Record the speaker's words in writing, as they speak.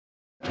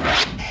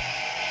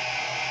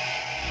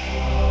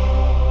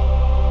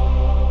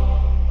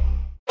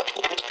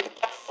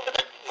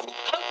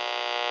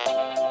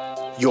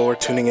You're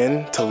tuning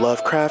in to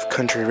Lovecraft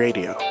Country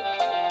Radio.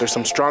 There's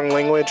some strong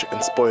language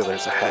and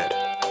spoilers ahead.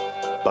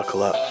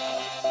 Buckle up.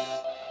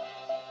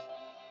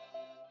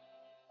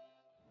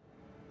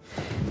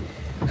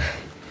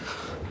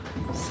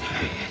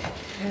 Sorry.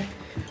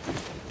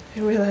 I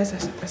realized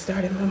I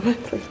started my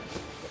monthly.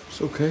 It's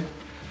okay.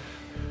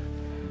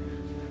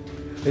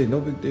 Hey,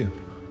 no big deal.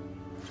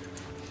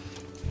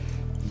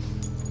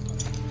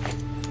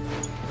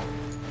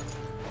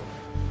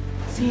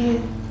 See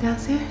you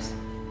downstairs?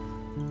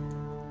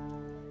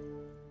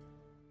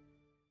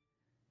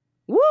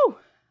 Woo!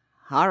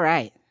 All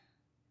right.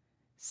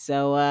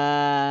 So,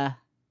 that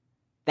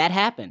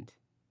happened.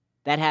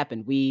 That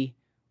happened. We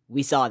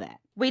saw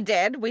that. We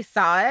did. We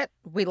saw it.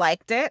 We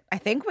liked it. I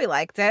think we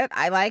liked it.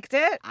 I liked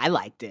it. I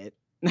liked it.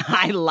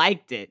 I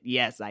liked it.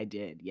 Yes, I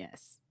did.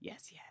 Yes.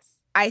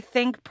 I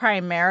think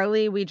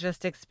primarily we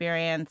just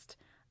experienced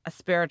a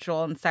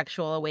spiritual and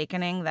sexual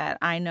awakening that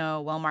I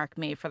know will mark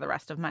me for the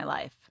rest of my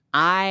life.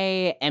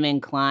 I am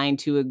inclined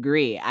to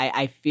agree.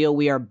 I feel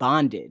we are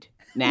bonded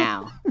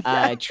now.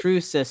 Yes.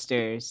 True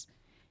sisters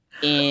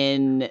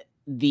in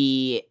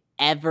the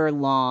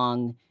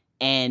everlong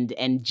and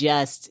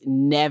just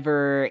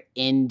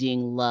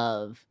never-ending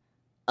love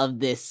of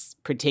this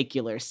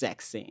particular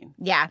sex scene.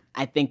 Yeah.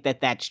 I think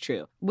that that's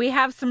true. We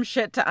have some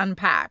shit to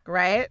unpack,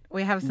 right?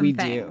 We have some We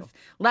things. do.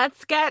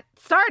 Let's get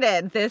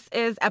started. This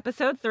is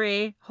episode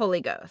 3,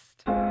 Holy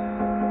Ghost.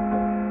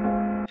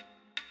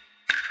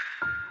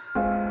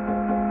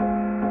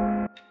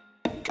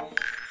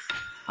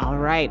 All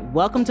right.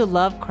 Welcome to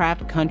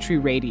Lovecraft Country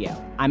Radio.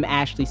 I'm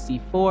Ashley C.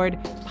 Ford,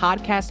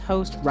 podcast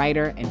host,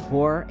 writer, and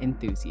horror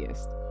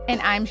enthusiast. And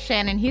I'm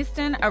Shannon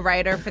Houston, a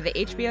writer for the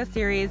HBO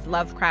series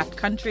Lovecraft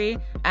Country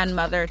and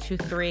mother to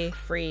 3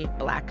 free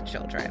Black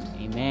children.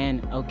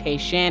 Amen. Okay,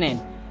 Shannon,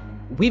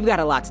 we've got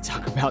a lot to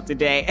talk about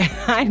today.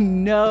 I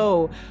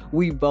know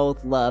we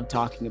both love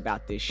talking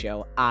about this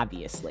show,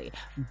 obviously,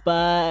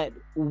 but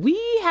we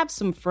have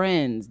some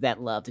friends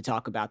that love to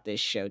talk about this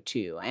show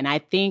too, and I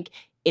think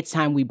it's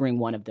time we bring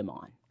one of them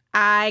on.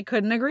 I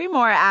couldn't agree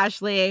more,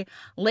 Ashley.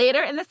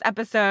 Later in this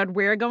episode,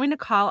 we're going to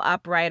call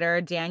up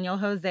writer Daniel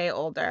José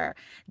Older.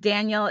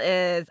 Daniel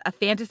is a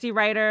fantasy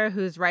writer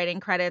whose writing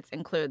credits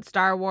include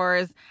Star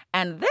Wars.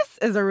 And this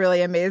is a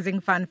really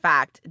amazing fun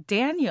fact.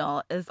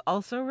 Daniel is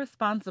also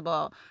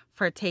responsible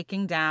for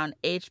taking down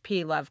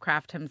H.P.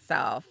 Lovecraft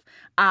himself.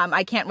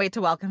 I can't wait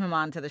to welcome him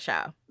on to the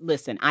show.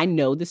 Listen, I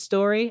know the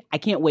story. I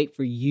can't wait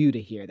for you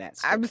to hear that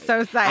story. I'm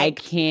so psyched. I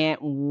can't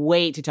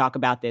wait to talk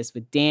about this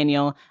with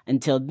Daniel.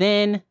 Until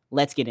then,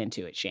 let's get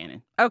into it,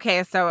 Shannon.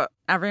 Okay, so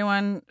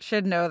everyone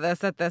should know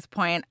this at this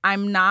point.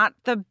 I'm not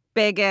the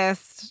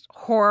biggest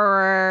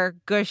horror,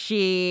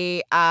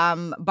 gushy,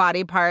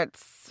 body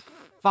parts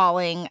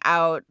falling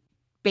out,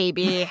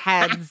 baby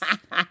heads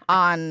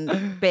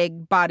on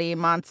big body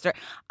monster.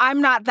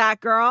 I'm not that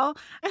girl.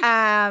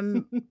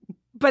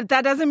 But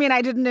that doesn't mean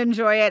I didn't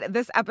enjoy it.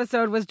 This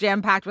episode was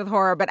jam-packed with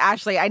horror. But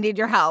Ashley, I need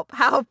your help.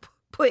 Help,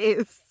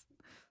 please.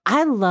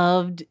 I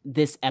loved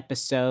this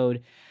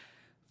episode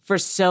for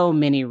so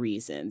many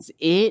reasons.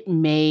 It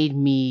made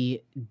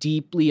me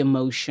deeply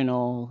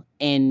emotional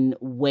in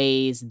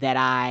ways that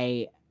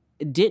I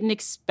didn't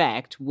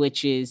expect,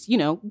 which is,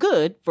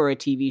 good for a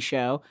TV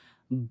show.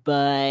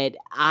 But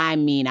I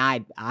mean,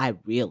 I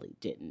really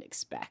didn't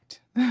expect.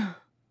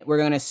 We're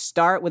going to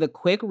start with a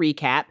quick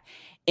recap.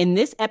 In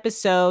this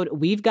episode,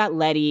 we've got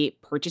Letty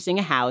purchasing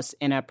a house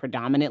in a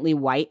predominantly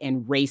white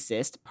and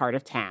racist part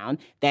of town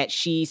that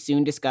she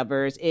soon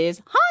discovers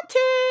is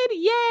haunted.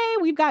 Yay,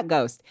 we've got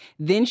ghosts.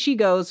 Then she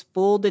goes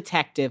full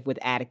detective with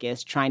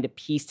Atticus, trying to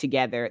piece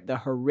together the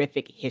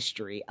horrific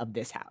history of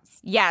this house.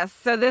 Yes,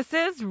 so this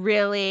is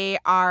really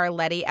our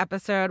Letty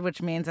episode,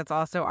 which means it's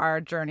also our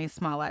Journey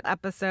Smollett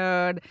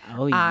episode.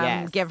 Oh,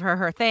 yes. Give her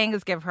her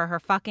things, give her her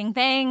fucking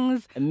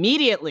things.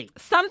 Immediately.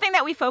 Something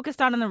that we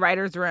focused on in the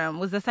writer's room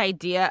was this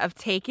idea of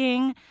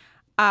taking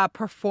a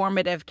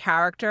performative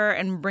character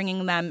and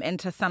bringing them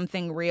into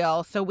something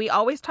real. So we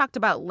always talked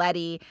about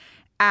Letty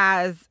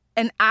as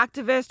an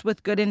activist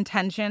with good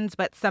intentions,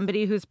 but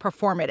somebody who's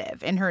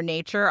performative in her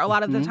nature a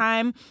lot of the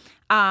time.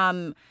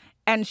 And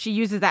she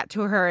uses that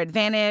to her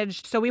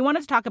advantage. So we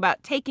wanted to talk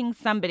about taking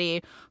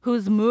somebody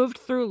who's moved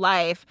through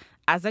life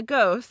as a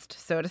ghost,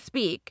 so to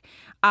speak,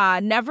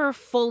 never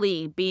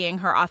fully being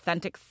her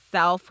authentic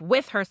self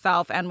with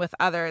herself and with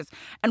others.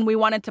 And we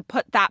wanted to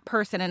put that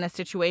person in a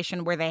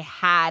situation where they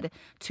had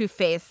to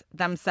face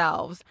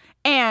themselves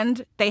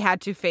and they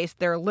had to face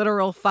their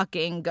literal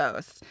fucking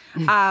ghosts.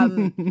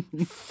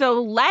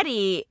 So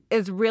Letty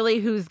is really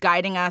who's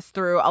guiding us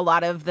through a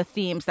lot of the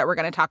themes that we're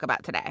going to talk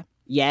about today.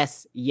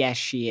 Yes,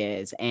 she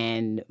is.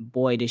 And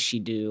boy, does she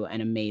do an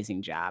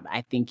amazing job.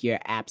 I think you're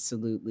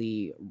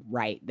absolutely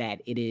right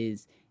that it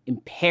is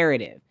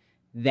imperative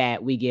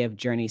that we give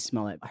Journey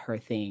Smollett her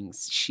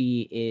things.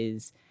 She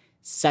is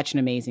such an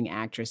amazing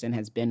actress and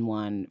has been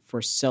one for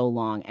so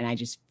long. And I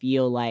just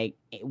feel like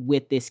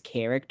with this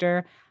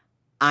character,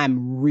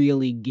 I'm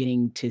really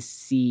getting to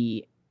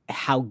see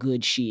how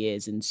good she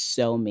is in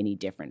so many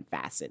different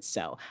facets.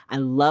 So I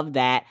love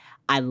that.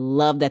 I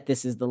love that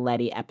this is the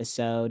Letty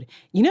episode.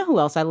 You know who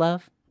else I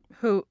love?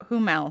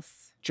 Whom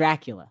else?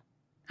 Dracula.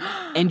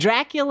 And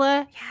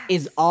Dracula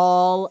is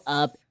all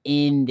up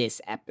in this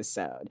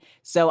episode.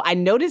 So I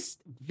noticed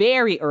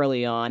very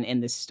early on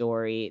in the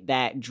story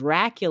that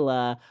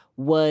Dracula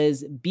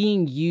was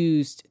being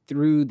used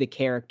through the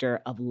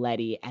character of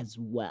Letty as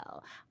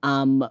well.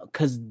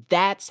 Because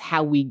that's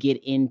how we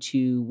get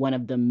into one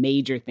of the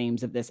major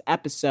themes of this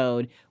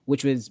episode,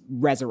 which was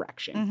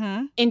resurrection.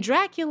 Mm-hmm. In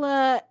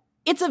Dracula,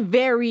 it's a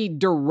very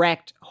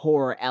direct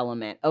horror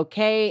element,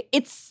 okay?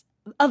 It's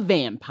a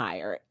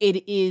vampire.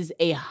 It is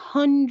a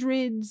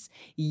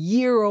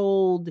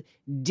hundreds-year-old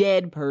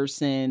dead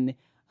person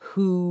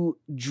who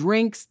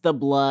drinks the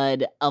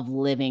blood of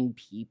living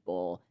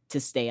people to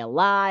stay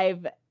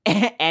alive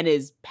and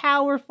is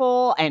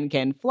powerful and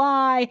can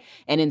fly,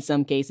 and in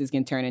some cases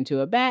can turn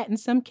into a bat, in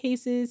some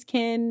cases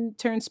can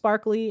turn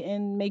sparkly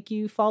and make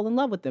you fall in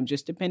love with them,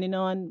 just depending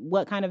on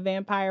what kind of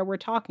vampire we're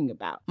talking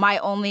about. My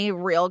only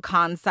real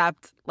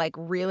concept, like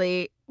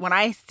really, when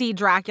I see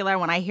Dracula,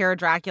 when I hear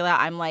Dracula,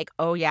 I'm like,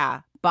 oh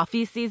yeah,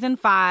 Buffy season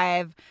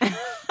 5.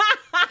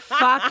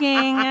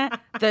 Fucking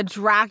the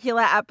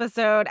Dracula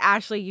episode.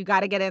 Ashley, you got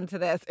to get into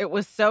this. It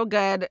was so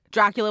good.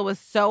 Dracula was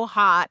so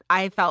hot.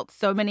 I felt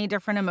so many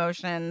different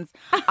emotions.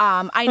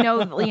 I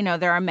know,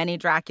 there are many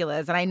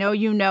Draculas, and I know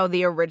you know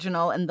the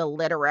original and the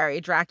literary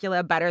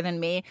Dracula better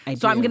than me.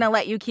 So I'm going to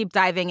let you keep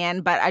diving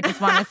in, but I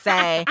just want to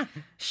say,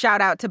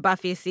 shout out to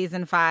Buffy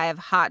season 5,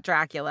 hot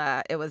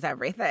Dracula. It was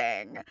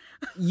everything.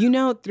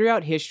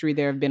 Throughout history,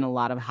 there have been a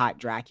lot of hot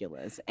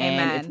Draculas. And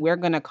Amen. if we're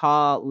going to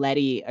call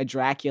Letty a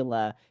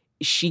Dracula,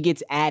 she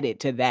gets added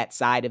to that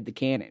side of the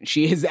canon.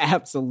 She is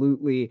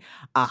absolutely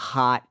a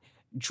hot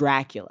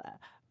Dracula.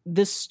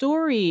 The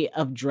story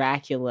of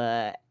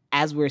Dracula,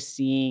 as we're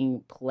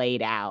seeing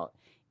played out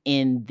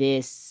in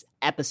this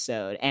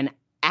episode, and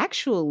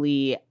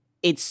actually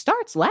it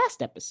starts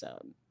last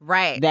episode.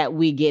 Right. That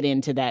we get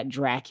into that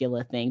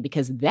Dracula thing,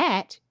 because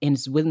that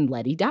is when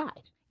Letty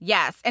died.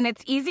 Yes, and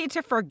it's easy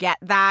to forget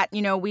that.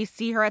 We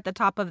see her at the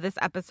top of this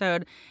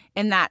episode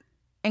in that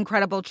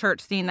incredible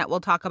church scene that we'll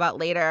talk about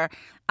later.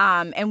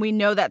 And we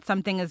know that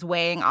something is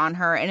weighing on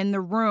her. And in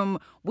the room,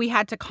 we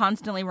had to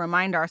constantly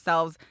remind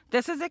ourselves,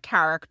 this is a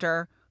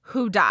character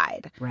who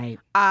died. Right.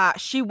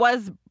 She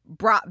was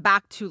brought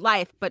back to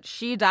life, but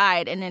she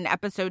died. And in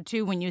episode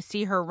 2, when you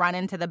see her run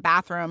into the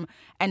bathroom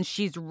and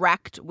she's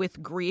wrecked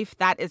with grief,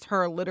 that is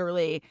her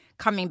literally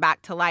coming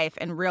back to life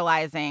and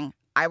realizing,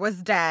 I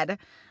was dead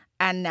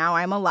and now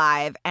I'm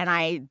alive, and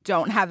I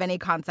don't have any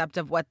concept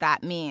of what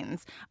that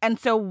means. And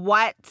so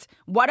what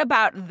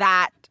about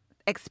that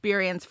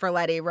experience for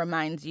Letty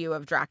reminds you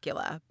of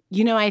Dracula?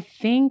 I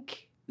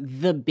think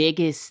the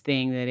biggest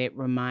thing that it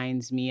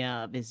reminds me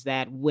of is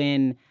that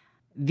when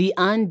the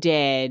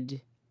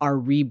undead are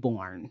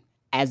reborn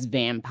as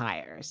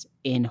vampires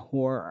in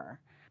horror,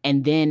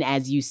 and then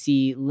as you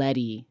see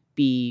Letty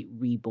be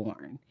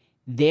reborn,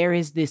 there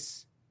is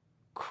this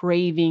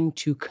craving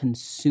to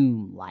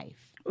consume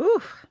life.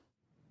 Oof.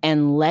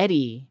 And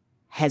Letty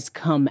has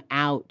come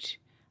out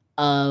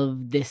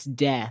of this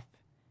death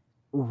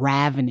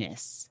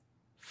ravenous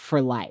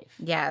for life.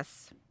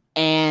 Yes.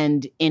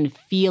 And in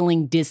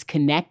feeling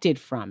disconnected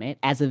from it,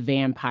 as a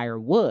vampire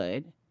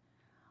would,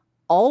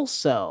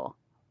 also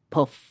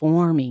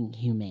performing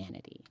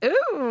humanity.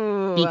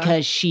 Ooh.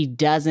 Because she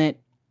doesn't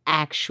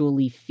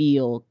actually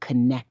feel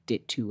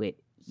connected to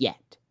it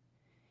yet.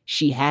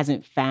 She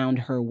hasn't found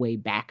her way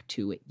back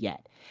to it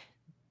yet.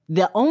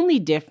 The only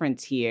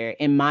difference here,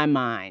 in my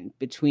mind,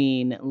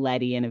 between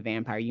Letty and a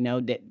vampire,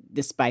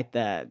 despite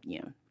the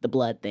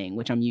blood thing,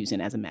 which I'm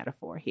using as a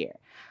metaphor here,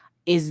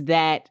 is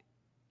that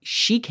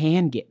she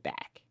can get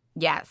back.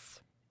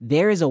 Yes.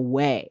 There is a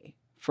way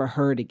for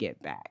her to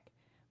get back.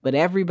 But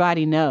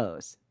everybody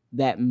knows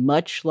that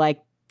much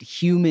like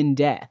human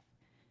death,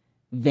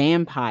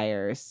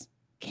 vampires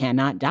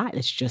cannot die.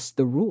 It's just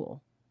the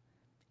rule.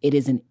 It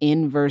is an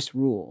inverse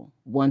rule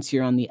once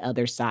you're on the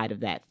other side of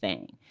that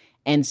thing.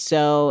 And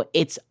so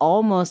it's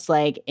almost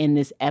like in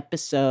this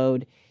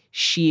episode,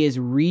 she is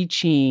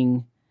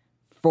reaching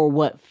for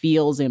what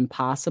feels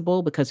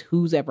impossible, because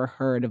who's ever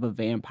heard of a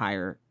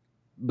vampire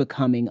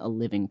becoming a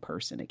living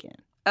person again?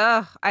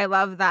 Ugh, I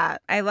love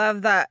that. I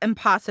love the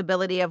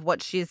impossibility of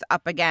what she's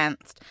up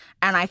against.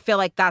 And I feel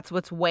like that's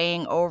what's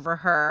weighing over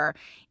her.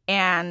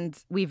 And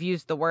we've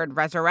used the word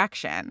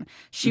resurrection.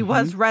 She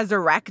was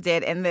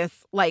resurrected in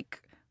this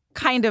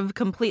kind of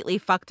completely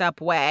fucked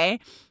up way.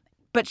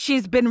 But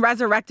she's been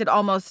resurrected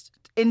almost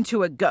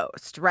into a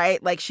ghost,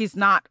 right? Like, she's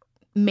not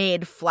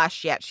made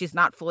flesh yet. She's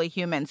not fully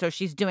human. So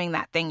she's doing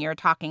that thing you're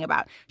talking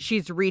about.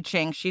 She's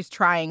reaching, she's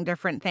trying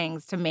different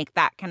things to make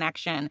that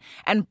connection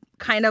and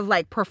kind of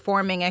like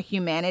performing a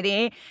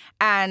humanity.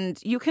 And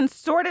you can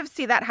sort of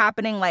see that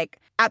happening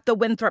at the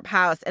Winthrop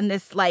house, and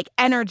this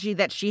energy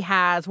that she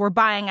has. We're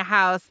buying a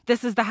house.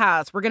 This is the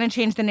house. We're going to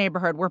change the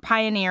neighborhood. We're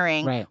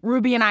pioneering. Right.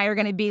 Ruby and I are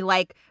going to be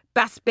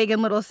best big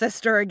and little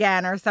sister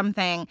again or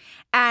something.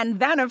 And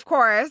then, of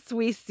course,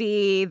 we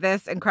see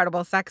this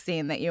incredible sex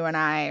scene that you and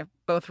I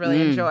both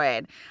really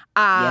enjoyed.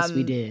 Yes,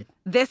 we did.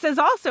 This is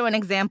also an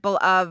example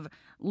of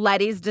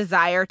Letty's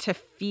desire to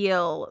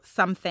feel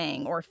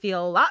something or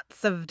feel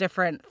lots of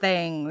different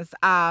things.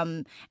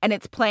 And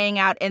it's playing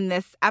out in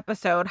this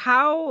episode.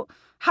 How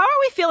are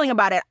we feeling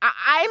about it?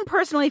 I'm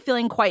personally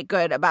feeling quite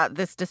good about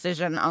this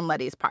decision on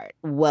Letty's part.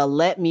 Well,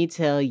 let me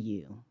tell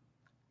you,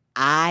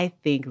 I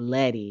think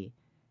Letty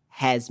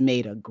has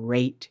made a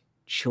great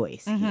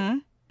choice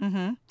here.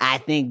 I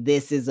think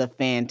this is a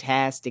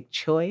fantastic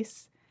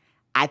choice.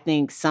 I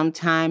think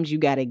sometimes you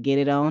got to get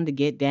it on to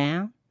get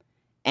down.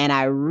 And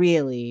I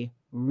really,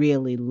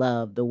 really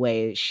love the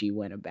way she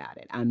went about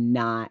it. I'm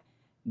not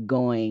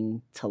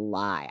going to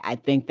lie. I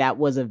think that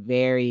was a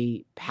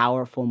very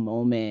powerful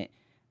moment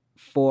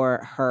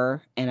for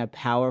her and a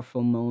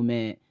powerful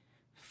moment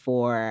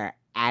for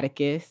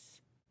Atticus.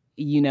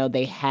 You know,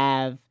 they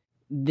have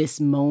this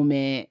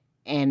moment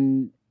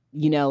and,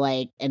 you know,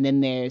 like, and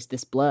then there's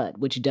this blood,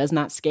 which does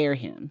not scare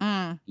him.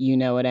 You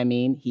know what I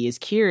mean? He is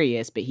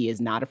curious, but he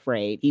is not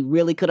afraid. He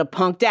really could have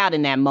punked out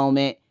in that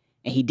moment,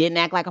 and he didn't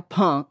act like a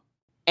punk.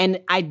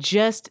 And I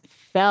just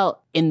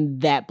felt in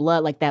that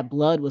blood, like that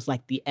blood was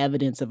like the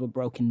evidence of a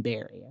broken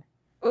barrier.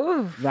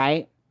 Oof.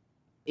 Right?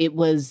 It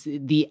was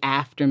the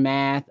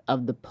aftermath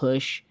of the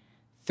push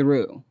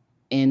through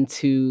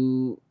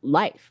into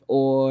life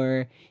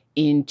or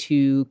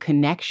into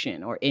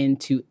connection or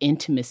into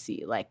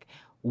intimacy. Like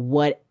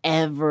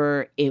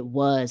whatever it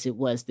was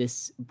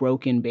this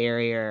broken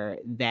barrier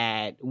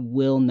that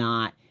will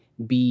not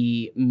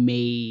be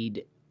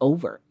made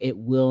over. It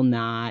will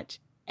not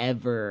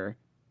ever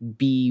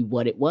be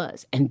what it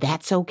was. And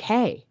that's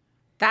okay.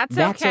 That's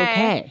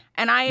okay.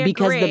 And I agree.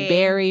 Because the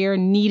barrier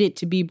needed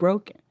to be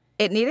broken.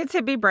 It needed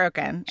to be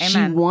broken. Amen.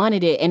 She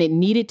wanted it, and it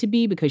needed to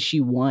be because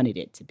she wanted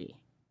it to be.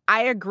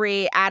 I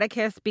agree.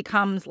 Atticus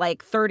becomes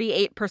like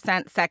 38%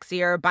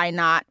 sexier by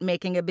not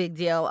making a big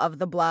deal of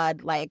the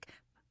blood. Like,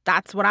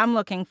 that's what I'm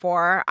looking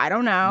for. I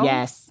don't know.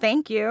 Yes.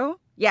 Thank you.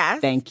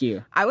 Yes. Thank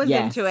you. I was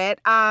into it.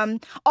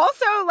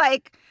 Also,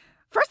 like,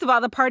 first of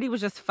all, the party was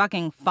just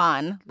fucking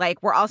fun.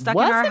 Like, we're all stuck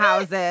in our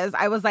houses.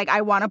 I was like,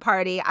 I want a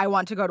party. I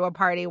want to go to a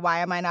party. Why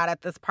am I not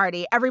at this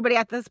party? Everybody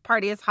at this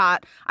party is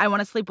hot. I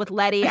want to sleep with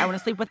Letty. I want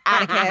to sleep with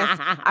Atticus.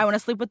 I want to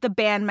sleep with the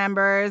band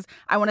members.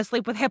 I want to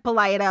sleep with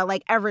Hippolyta,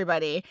 like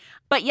everybody.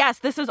 But yes,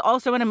 this is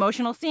also an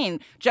emotional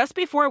scene. Just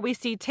before we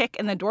see Tick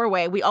in the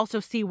doorway, we also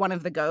see one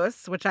of the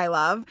ghosts, which I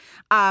love.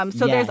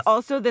 So there's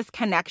also this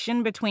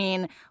connection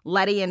between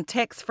Letty and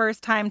Tick's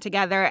first time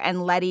together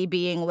and Letty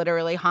being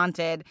literally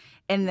haunted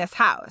in this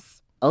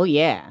house. Oh,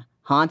 yeah.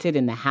 Haunted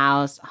in the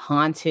house,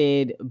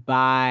 haunted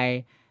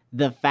by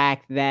the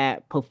fact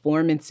that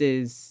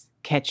performances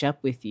catch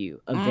up with you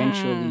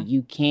eventually.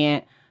 You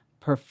can't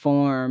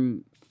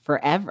perform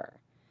forever.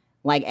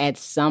 Like, at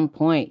some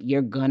point,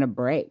 you're gonna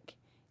break.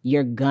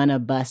 You're gonna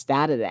bust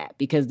out of that.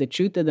 Because the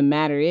truth of the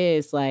matter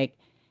is, like,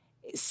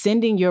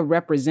 sending your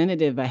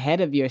representative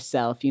ahead of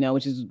yourself, you know,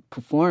 which is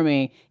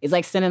performing, is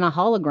like sending a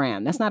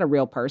hologram. That's not a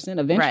real person.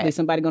 Eventually,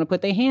 somebody's going to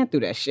put their hand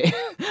through that shit.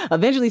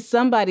 Eventually,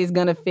 somebody's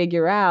going to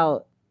figure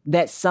out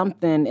that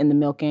something in the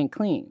milk ain't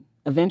clean.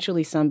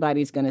 Eventually,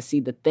 somebody's going to see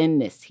the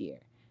thinness here,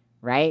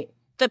 right?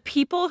 The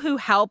people who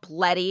help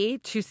Letty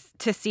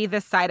to see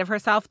this side of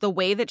herself, the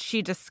way that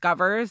she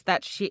discovers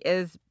that she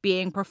is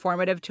being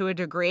performative to a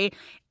degree,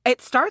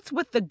 it starts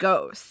with the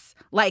ghosts.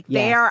 Like,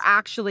 they are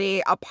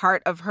actually a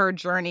part of her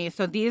journey.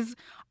 So these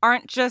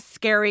aren't just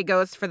scary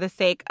ghosts for the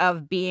sake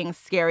of being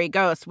scary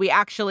ghosts.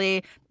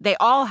 They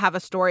all have a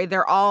story.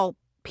 They're all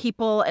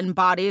people and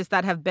bodies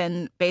that have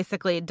been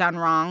basically done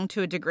wrong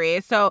to a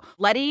degree. So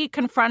Letty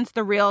confronts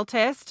the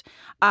realtist,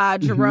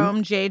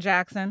 Jerome J.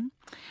 Jackson.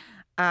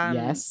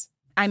 Yes.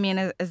 I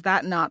mean, is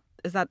that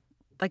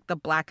like the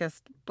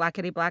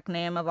blackety black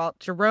name of all?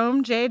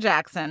 Jerome J.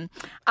 Jackson.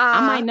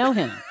 I might know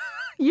him.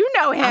 You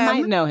know him. I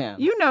might know him.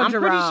 You know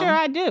Jerome. I'm pretty sure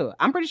I do.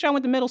 I'm pretty sure I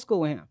went to middle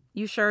school with him.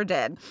 You sure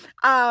did.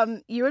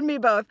 You and me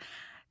both.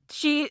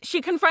 She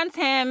confronts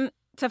him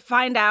to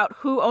find out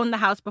who owned the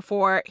house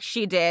before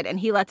she did, and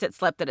he lets it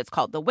slip that it's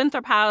called the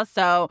Winthrop House.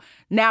 So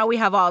now we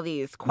have all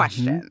these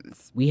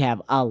questions. We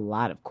have a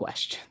lot of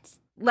questions.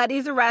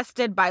 Letty's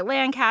arrested by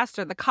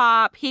Lancaster, the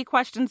cop. He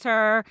questions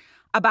her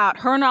about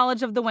her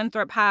knowledge of the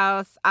Winthrop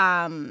House.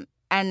 And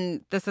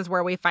this is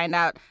where we find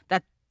out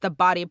that the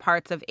body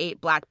parts of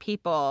 8 Black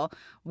people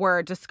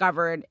were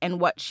discovered in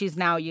what she's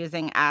now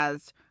using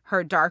as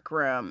her dark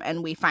room.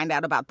 And we find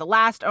out about the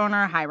last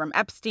owner, Hiram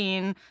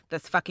Epstein,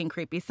 this fucking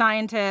creepy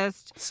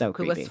scientist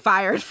who was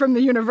fired from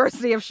the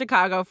University of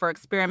Chicago for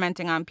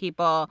experimenting on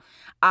people.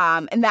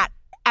 In that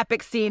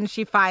epic scene,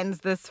 she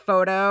finds this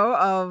photo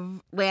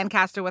of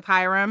Lancaster with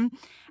Hiram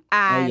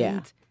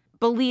and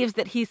believes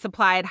that he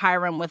supplied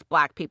Hiram with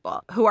Black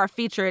people who are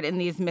featured in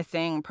these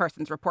missing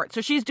persons reports.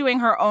 So she's doing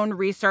her own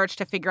research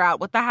to figure out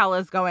what the hell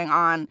is going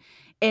on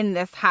in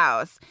this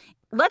house.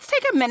 Let's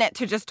take a minute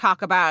to just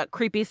talk about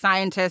creepy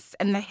scientists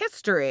and the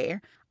history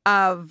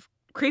of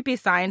creepy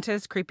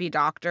scientists, creepy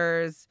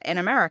doctors in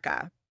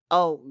America.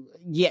 Oh,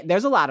 yeah,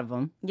 there's a lot of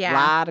them. Yeah. A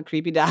lot of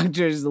creepy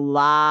doctors, a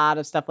lot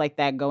of stuff like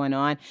that going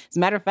on. As a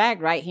matter of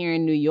fact, right here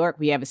in New York,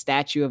 we have a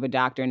statue of a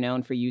doctor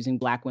known for using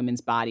Black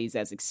women's bodies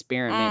as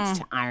experiments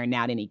to iron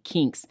out any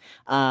kinks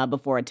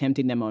before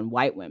attempting them on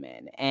white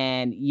women.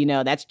 And, you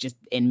know, that's just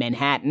in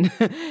Manhattan.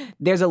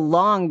 There's a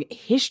long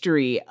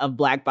history of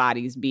Black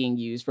bodies being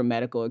used for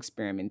medical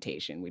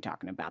experimentation. We're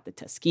talking about the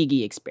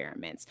Tuskegee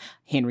experiments,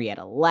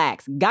 Henrietta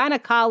Lacks,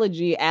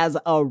 gynecology as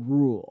a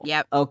rule.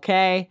 Yep.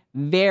 Okay?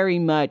 Very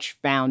much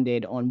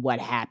founded on what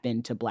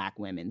happened to Black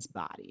women's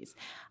bodies.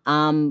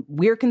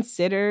 We're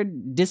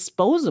considered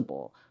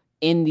disposable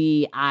in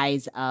the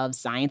eyes of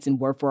science and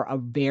were for a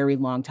very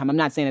long time. I'm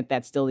not saying that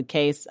that's still the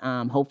case.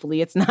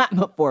 Hopefully it's not,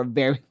 but for a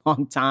very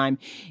long time,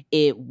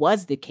 it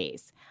was the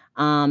case.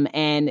 And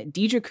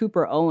Deidre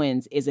Cooper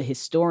Owens is a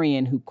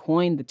historian who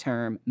coined the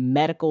term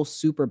medical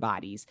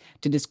superbodies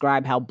to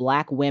describe how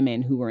Black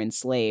women who were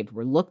enslaved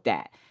were looked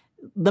at.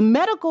 The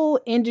medical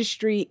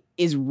industry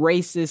is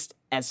racist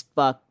as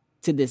fuck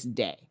to this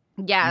day.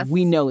 Yes.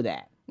 We know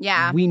that.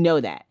 Yeah. We know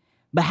that.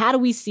 But how do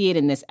we see it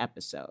in this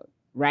episode,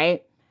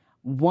 right?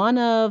 One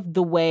of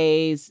the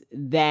ways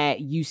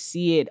that you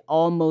see it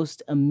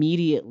almost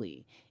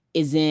immediately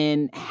is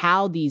in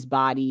how these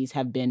bodies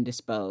have been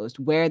disposed,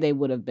 where they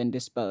would have been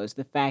disposed.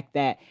 The fact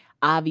that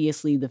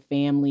obviously the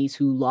families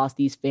who lost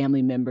these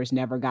family members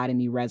never got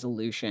any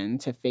resolution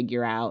to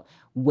figure out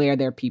where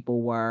their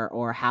people were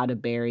or how to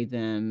bury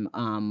them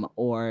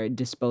or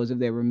dispose of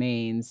their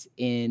remains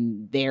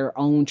in their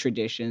own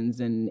traditions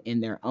and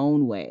in their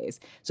own ways.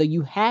 So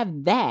you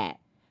have that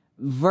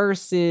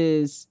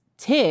versus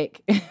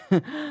Tick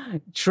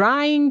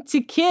trying to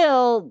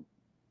kill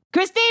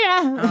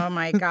Christina. Oh,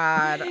 my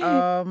God.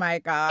 Oh, my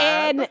God.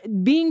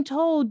 And being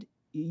told,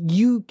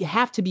 you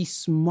have to be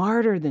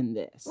smarter than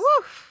this.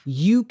 Woof.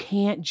 You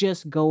can't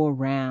just go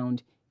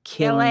around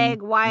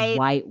killing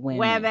white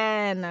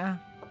women.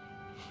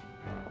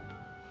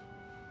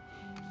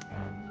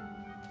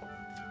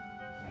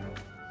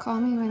 Call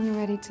me when you're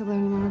ready to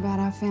learn more about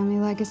our family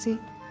legacy.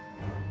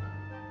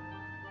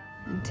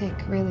 And Tick,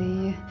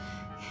 really, you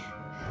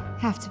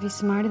have to be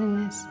smarter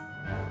than this.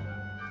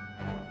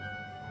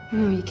 You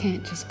know you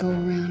can't just go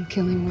around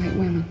killing white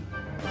women.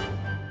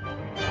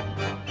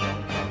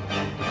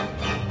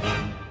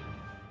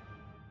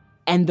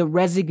 And the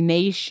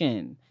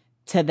resignation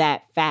to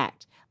that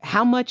fact.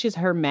 How much is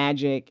her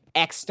magic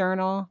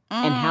external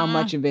and how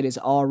much of it is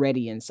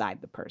already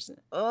inside the person?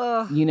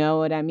 You know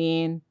what I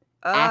mean?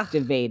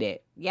 Activated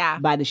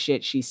by the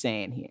shit she's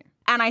saying here.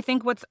 And I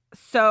think what's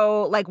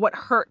so, like, what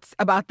hurts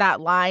about that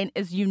line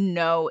is you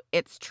know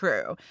it's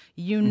true.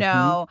 You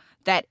know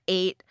that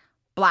 8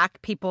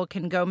 Black people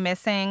can go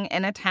missing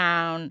in a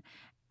town,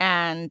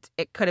 and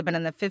it could have been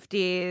in the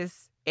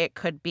 50s. It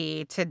could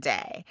be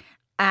today.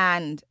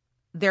 And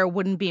there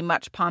wouldn't be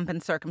much pomp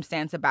and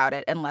circumstance about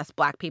it unless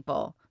Black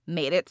people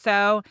made it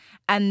so.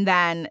 And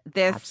then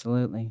this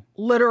absolutely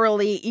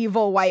literally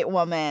evil white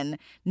woman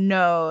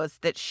knows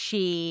that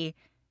she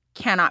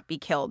cannot be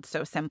killed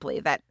so simply,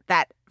 that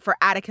for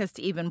Atticus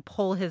to even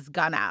pull his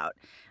gun out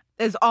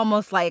is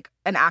almost like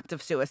an act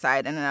of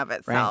suicide in and of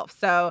itself. Right.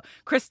 So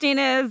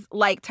Christina is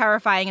like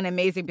terrifying and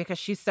amazing because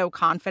she's so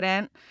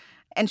confident,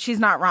 and she's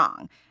not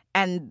wrong.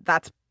 And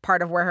that's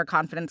part of where her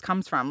confidence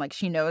comes from. Like,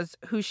 she knows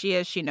who she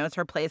is. She knows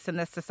her place in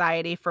this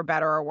society for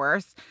better or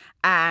worse.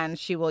 And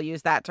she will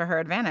use that to her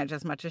advantage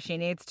as much as she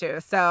needs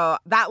to. So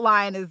that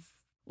line is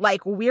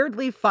like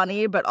weirdly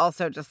funny, but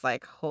also just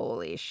like,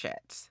 holy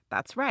shit.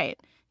 That's right.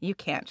 You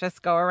can't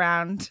just go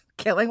around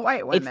killing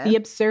white women. It's the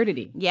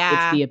absurdity.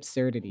 Yeah. It's the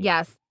absurdity.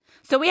 Yes.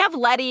 So we have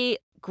Letty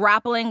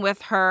grappling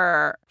with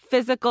her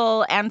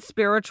physical and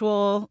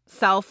spiritual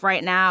self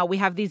right now. We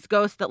have these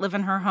ghosts that live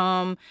in her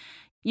home.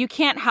 You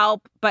can't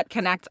help but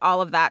connect all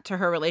of that to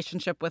her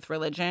relationship with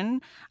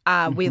religion.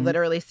 We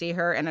literally see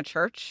her in a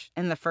church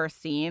in the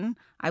first scene.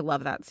 I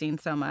love that scene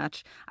so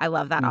much. I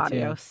love that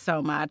audio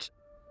so much.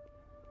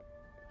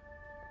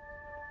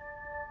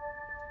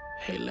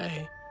 Hey,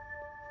 Lay,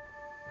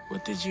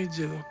 what did you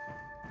do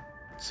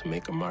to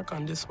make a mark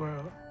on this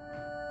world?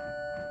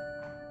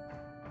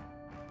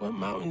 What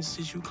mountains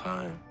did you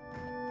climb?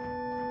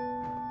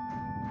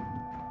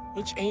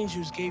 Which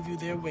angels gave you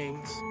their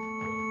wings?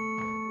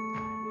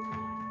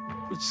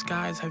 Which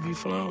skies have you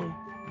flown?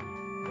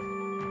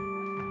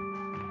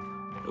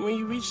 And when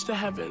you reached the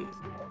heavens,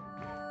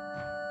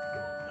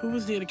 who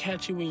was there to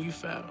catch you when you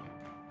fell?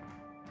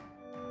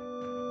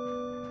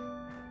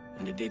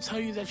 And did they tell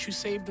you that you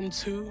saved them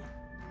too?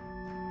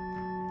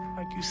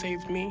 Like you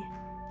saved me?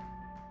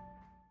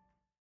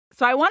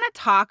 So I want to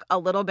talk a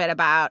little bit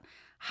about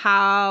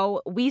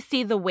how we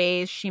see the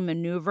ways she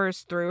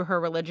maneuvers through her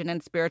religion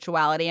and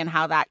spirituality and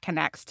how that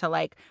connects to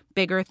like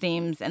bigger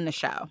themes in the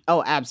show.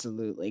 Oh,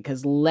 absolutely.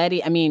 Because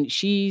Letty, I mean,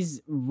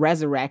 she's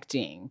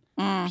resurrecting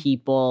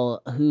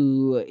people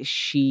who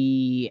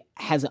she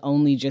has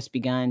only just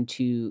begun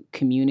to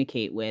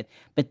communicate with,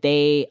 but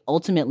they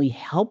ultimately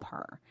help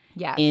her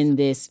in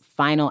this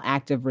final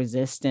act of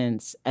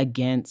resistance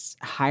against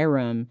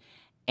Hiram.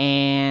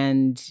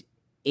 And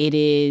it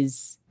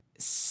is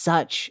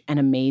such an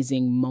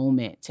amazing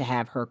moment to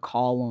have her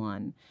call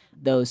on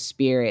those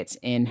spirits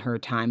in her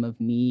time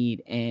of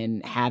need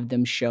and have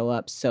them show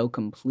up so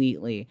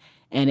completely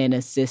and in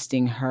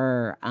assisting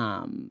her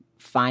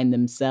find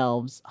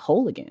themselves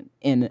whole again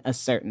in a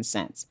certain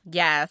sense.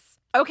 Yes.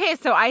 Okay,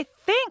 so I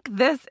think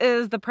this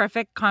is the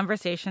perfect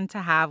conversation to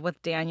have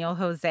with Daniel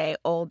José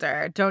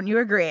Older. Don't you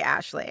agree,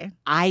 Ashley?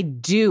 I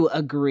do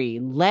agree.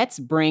 Let's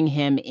bring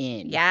him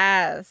in.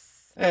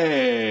 Yes.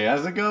 Hey,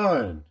 how's it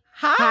going?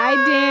 Hi,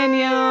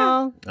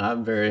 Daniel.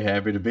 I'm very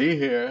happy to be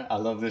here. I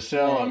love this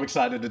show. I'm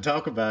excited to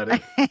talk about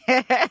it.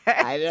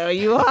 I know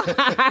you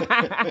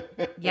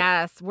are.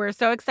 Yes, we're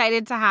so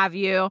excited to have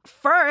you.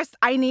 First,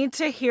 I need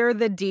to hear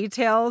the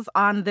details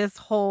on this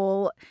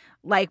whole,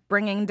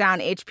 bringing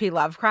down H.P.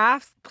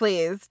 Lovecraft.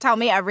 Please tell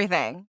me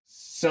everything.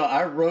 So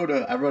I wrote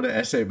an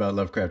essay about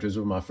Lovecraft. It was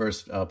one of my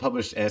first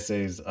published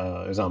essays. It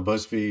was on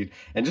BuzzFeed,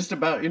 and just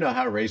about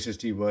how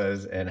racist he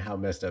was and how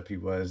messed up he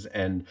was,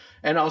 and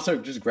also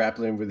just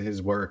grappling with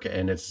his work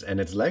and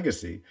its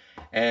legacy.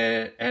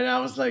 And I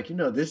was like,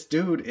 this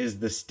dude is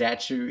the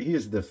statue. He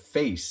is the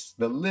face,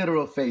 the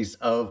literal face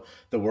of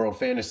the World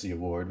Fantasy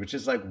Award, which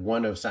is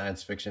one of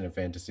science fiction and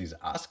fantasy's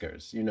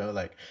Oscars.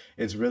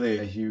 It's really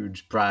a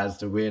huge prize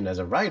to win as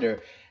a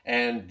writer.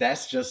 And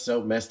that's just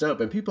so messed up.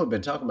 And people have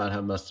been talking about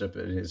how messed up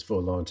it is for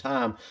a long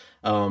time.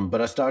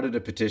 But I started a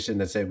petition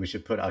that said we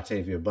should put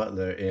Octavia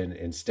Butler in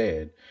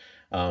instead.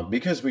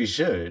 Because we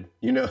should,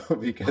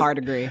 because hard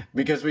agree.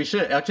 Because we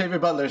should. Octavia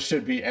Butler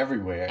should be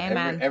everywhere.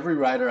 Amen. Every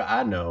writer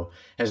I know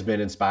has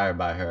been inspired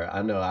by her.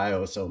 I know I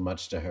owe so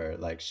much to her.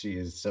 She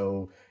is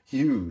so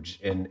huge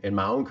in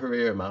my own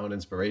career, my own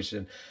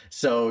inspiration.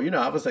 So,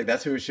 I was like,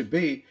 that's who it should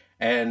be.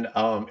 And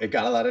it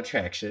got a lot of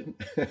traction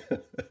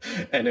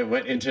and it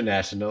went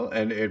international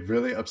and it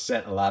really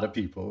upset a lot of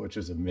people, which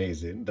was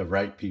amazing, the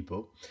right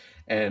people.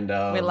 And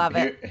we love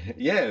it.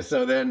 Yeah.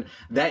 So then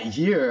that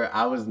year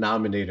I was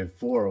nominated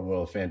for a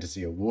World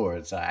Fantasy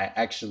Award. So I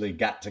actually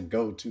got to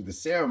go to the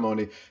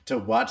ceremony to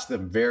watch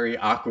them very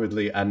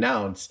awkwardly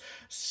announce.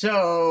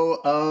 So,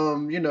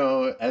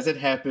 as it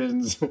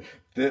happens,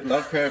 that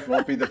Lovecraft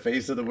won't be the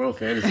face of the World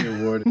Fantasy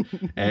Award.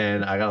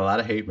 And I got a lot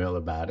of hate mail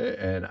about it.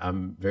 And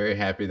I'm very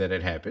happy that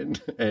it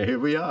happened. And here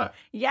we are.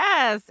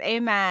 Yes.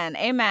 Amen.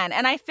 Amen.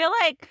 And I feel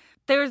like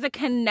there's a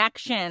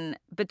connection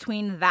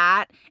between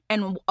that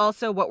and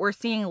also what we're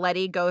seeing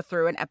Letty go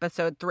through in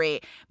episode 3,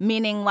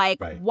 meaning right.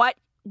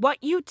 what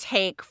you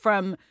take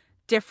from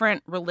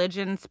different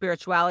religion,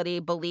 spirituality,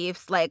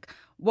 beliefs,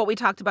 what we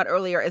talked about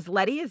earlier is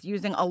Letty is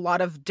using a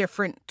lot of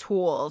different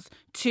tools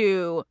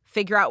to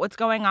figure out what's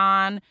going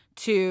on,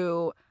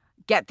 to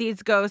get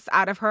these ghosts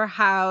out of her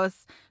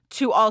house,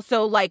 to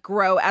also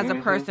grow as a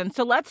person.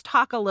 So let's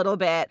talk a little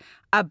bit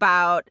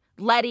about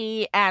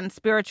Letty and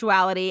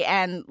spirituality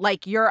and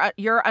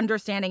your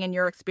understanding and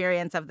your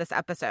experience of this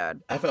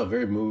episode. I felt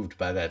very moved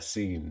by that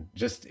scene.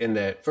 Just in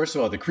that, first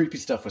of all, the creepy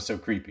stuff was so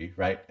creepy,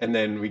 right? And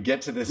then we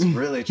get to this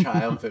really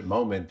triumphant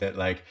moment that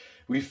I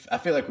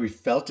feel like we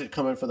felt it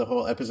coming for the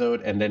whole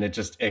episode, and then it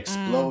just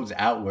explodes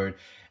outward.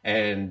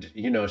 And,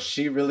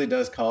 she really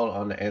does call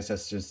on the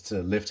ancestors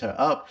to lift her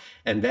up.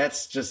 And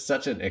that's just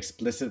such an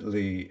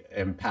explicitly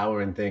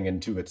empowering thing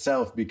into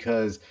itself,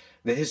 because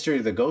the history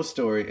of the ghost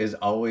story is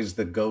always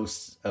the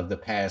ghosts of the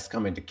past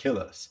coming to kill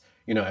us.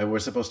 And we're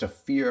supposed to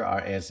fear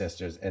our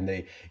ancestors, and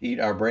they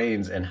eat our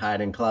brains and hide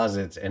in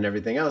closets and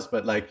everything else.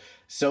 But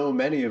so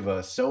many of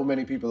us, so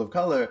many people of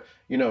color,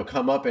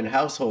 come up in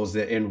households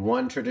that in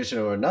one tradition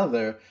or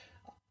another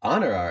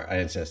honor our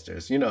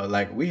ancestors.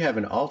 We have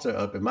an altar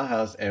up in my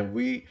house and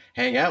we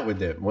hang out with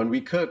them. When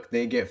we cook,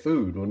 they get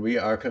food. When we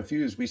are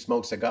confused, we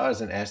smoke cigars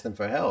and ask them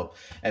for help.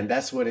 And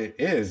that's what it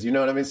is. You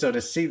know what I mean? So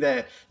to see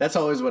that's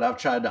always what I've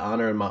tried to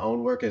honor in my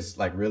own work, is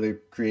really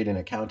creating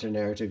a counter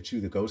narrative to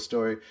the ghost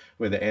story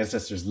where the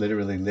ancestors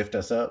literally lift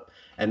us up.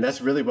 And that's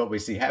really what we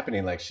see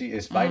happening. She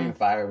is fighting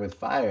fire with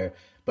fire,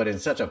 but in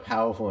such a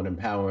powerful and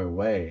empowering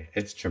way.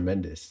 It's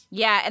tremendous.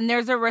 Yeah, and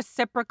there's a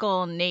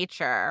reciprocal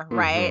nature,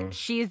 right?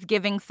 She's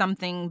giving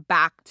something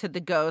back to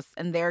the ghosts,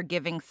 and they're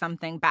giving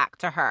something back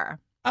to her.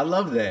 I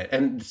love that.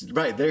 And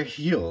right, they're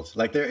healed.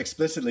 They're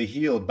explicitly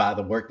healed by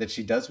the work that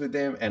she does with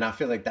them. And I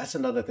feel like that's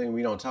another thing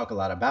we don't talk a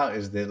lot about,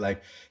 is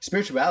that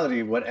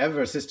spirituality,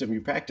 whatever system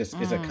you practice,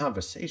 is a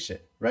conversation,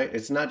 right?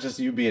 It's not just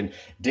you being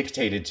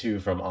dictated to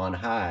from on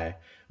high,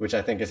 which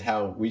I think is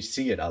how we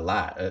see it a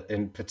lot,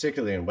 and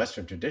particularly in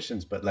Western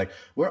traditions. But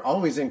we're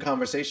always in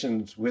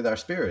conversations with our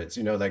spirits.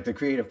 The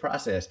creative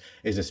process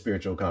is a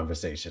spiritual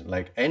conversation.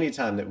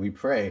 Anytime that we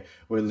pray,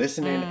 we're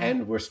listening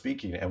and we're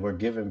speaking and we're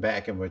giving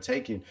back and we're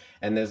taking.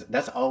 And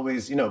that's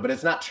always, but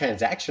it's not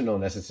transactional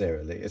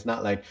necessarily. It's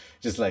not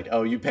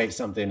oh, you pay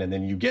something and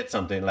then you get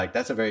something.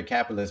 That's a very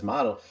capitalist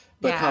model.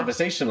 But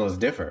conversational is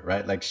different,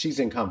 right? She's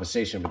in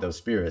conversation with those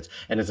spirits,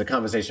 and it's a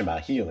conversation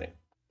about healing.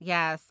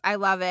 Yes, I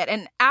love it.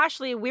 And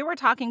Ashley, we were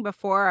talking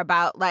before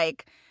about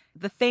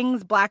the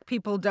things Black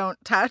people don't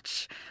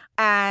touch.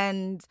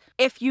 And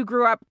if you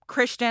grew up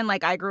Christian,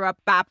 I grew up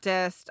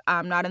Baptist,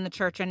 not in the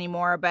church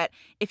anymore, but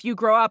if you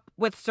grow up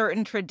with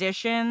certain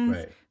traditions,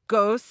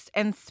 ghosts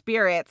and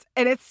spirits.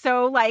 And it's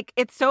so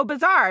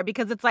bizarre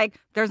because it's like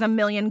there's a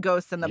million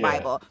ghosts in the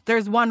Bible.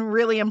 There's one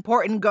really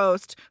important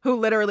ghost who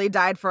literally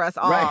died for us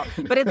all. Right.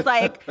 But it's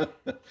like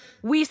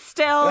we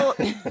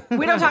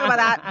don't talk about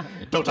that.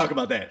 Don't talk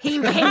about that. He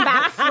came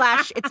back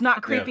flesh. It's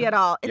not creepy at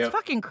all. It's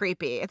fucking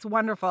creepy. It's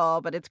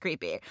wonderful, but it's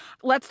creepy.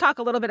 Let's talk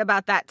a little bit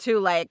about that too,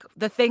 like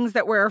the things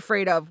that we're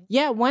afraid of.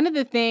 Yeah, one of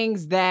the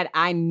things that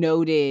I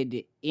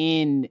noted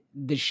in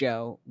the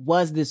show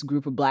was this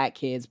group of Black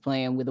kids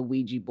playing with a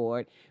Ouija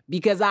board,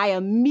 because I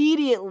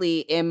immediately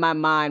in my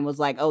mind was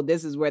like, oh,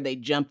 this is where they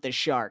jumped the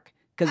shark,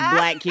 because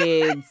Black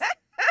kids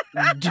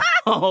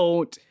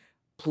don't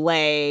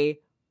play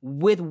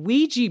with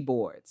Ouija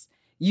boards.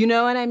 You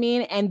know what I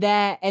mean? And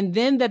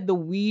then that the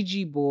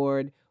Ouija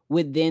board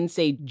would then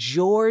say,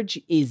 George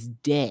is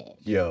dead.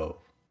 Yo.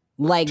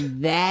 Like,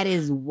 that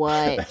is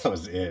what that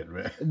was it,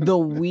 man. the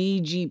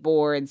Ouija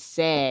board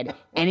said.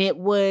 And it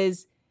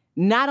was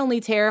not only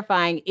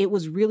terrifying, it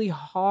was really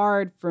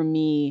hard for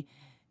me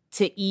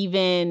to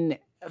even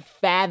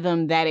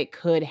fathom that it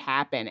could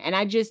happen. And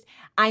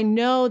I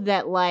know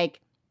that,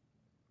 like,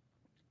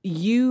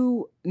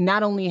 you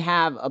not only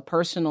have a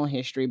personal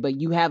history,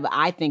 but you have,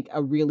 I think,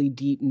 a really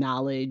deep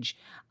knowledge,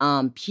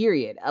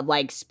 period, of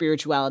like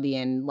spirituality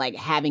and like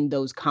having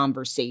those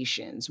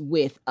conversations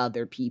with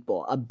other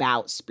people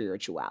about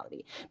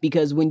spirituality.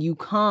 Because when you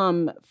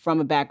come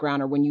from a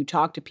background, or when you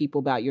talk to people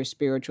about your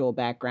spiritual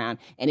background,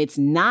 and it's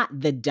not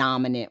the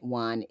dominant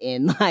one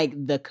in like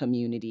the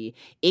community,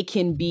 it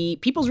can be,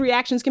 people's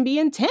reactions can be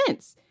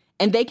intense.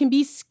 And they can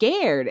be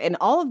scared and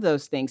all of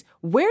those things.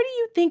 Where do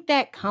you think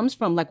that comes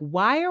from? Like,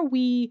 why are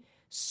we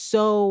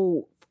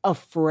so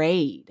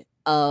afraid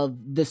of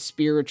the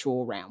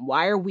spiritual realm?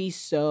 Why are we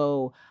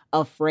so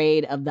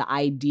afraid of the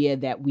idea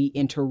that we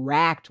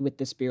interact with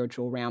the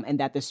spiritual realm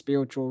and that the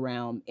spiritual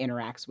realm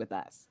interacts with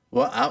us?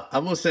 Well, I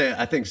will say,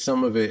 I think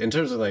some of it, in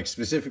terms of like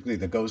specifically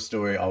the ghost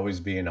story always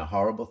being a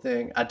horrible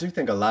thing, I do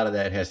think a lot of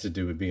that has to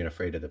do with being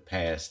afraid of the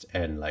past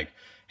and like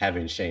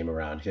having shame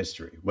around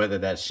history, whether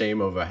that's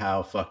shame over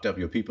how fucked up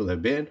your people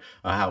have been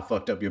or how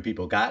fucked up your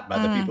people got by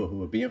the people who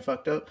were being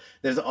fucked up.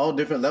 There's all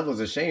different levels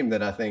of shame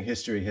that I think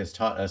history has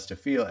taught us to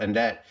feel. And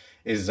that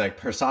is like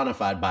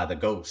personified by the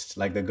ghost.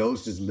 Like the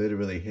ghost is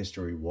literally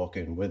history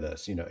walking with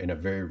us, you know, in a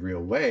very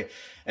real way.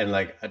 And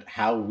like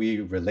how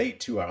we relate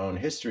to our own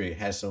history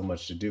has so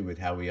much to do with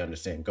how we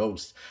understand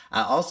ghosts.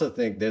 I also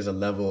think there's a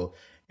level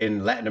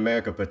in Latin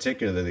America,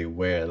 particularly,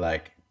 where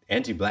like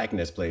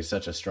anti-Blackness plays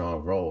such a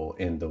strong role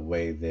in the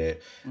way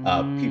that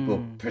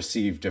people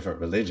perceive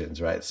different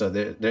religions, right? So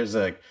there's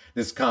like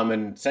this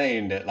common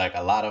saying that like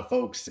a lot of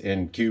folks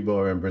in Cuba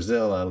or in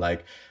Brazil are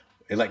like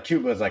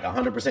Cuba is like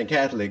 100%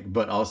 Catholic,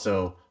 but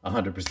also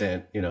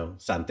 100%, you know,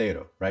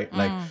 Santero, right?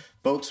 Like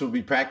folks will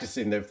be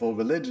practicing their full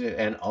religion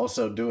and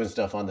also doing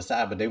stuff on the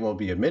side, but they won't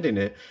be admitting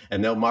it.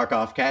 And they'll mark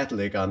off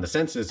Catholic on the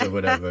census or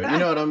whatever. You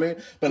know what I mean?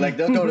 But like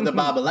they'll go to the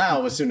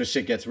Babalao as soon as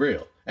shit gets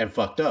real and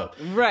fucked up.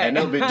 Right. And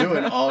they'll be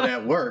doing all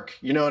that work.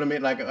 You know what I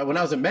mean? Like when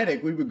I was a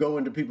medic, we would go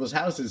into people's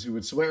houses who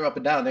would swear up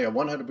and down they are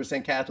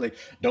 100% Catholic.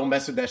 Don't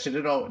mess with that shit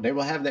at all. They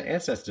will have their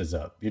ancestors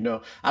up. You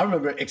know, I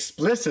remember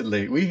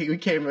explicitly, we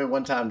came in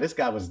one time, this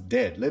guy was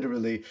dead.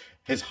 Literally,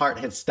 his heart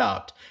had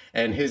stopped.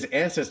 And his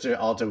ancestor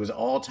altar was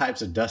all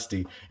types of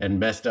dusty and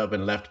messed up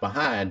and left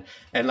behind.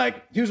 And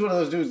like, he was one of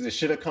those dudes that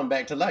should have come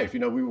back to life. You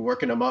know, we were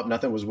working him up.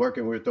 Nothing was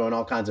working. We were throwing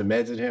all kinds of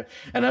meds at him.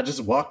 And I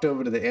just walked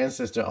over to the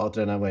ancestor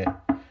altar and I went,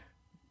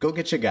 go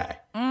get your guy.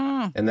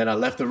 And then I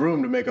left the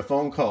room to make a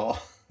phone call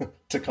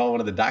to call one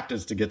of the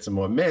doctors to get some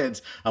more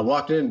meds. I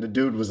walked in, the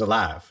dude was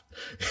alive.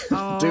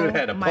 Dude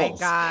had a pulse.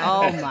 God.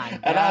 Oh my God.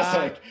 And I was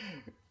like,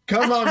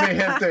 come on, mi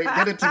gente,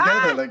 get it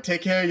together. Like,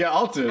 take care of your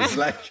altars.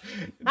 Like,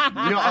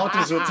 your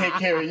altars will take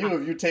care of you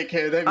if you take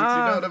care of them. You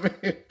know what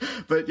I mean?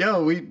 But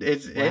yo,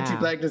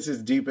 anti-Blackness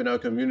is deep in our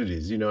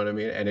communities. You know what I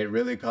mean? And it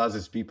really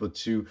causes people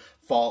to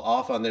fall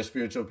off on their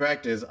spiritual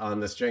practice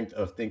on the strength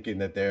of thinking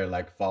that they're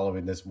like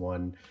following this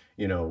one,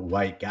 you know,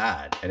 white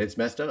God. And it's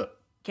messed up.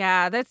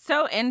 Yeah, that's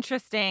so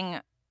interesting,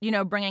 you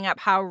know, bringing up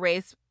how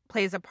race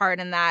plays a part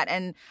in that.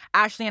 And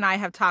Ashley and I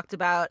have talked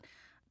about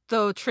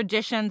the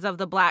traditions of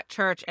the Black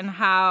church and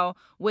how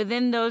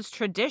within those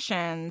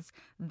traditions,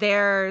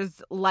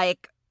 there's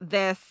like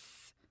this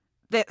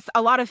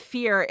a lot of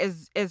fear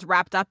is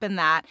wrapped up in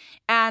that.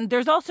 And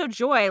there's also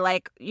joy,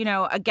 like, you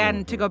know,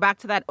 again, to go back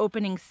to that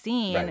opening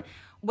scene, Right.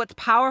 What's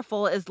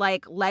powerful is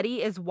like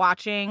Letty is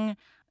watching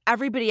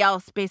everybody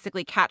else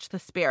basically catch the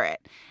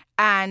spirit.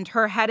 And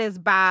her head is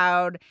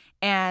bowed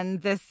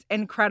and this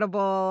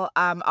incredible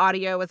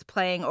audio is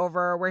playing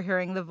over. We're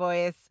hearing the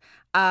voice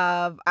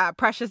of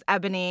Precious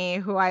Ebony,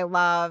 who I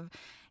love,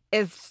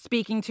 is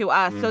speaking to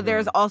us. So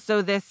there's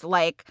also this,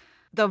 like,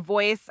 the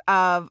voice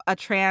of a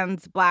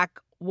trans Black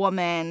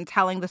woman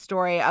telling the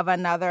story of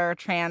another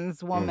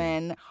trans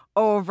woman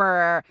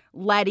over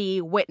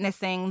Letty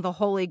witnessing the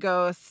Holy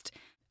Ghost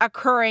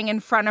occurring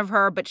in front of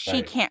her, but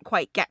she can't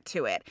quite get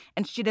to it.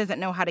 And she doesn't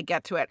know how to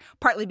get to it,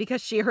 partly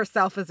because she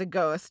herself is a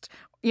ghost,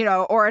 you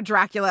know, or a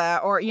Dracula,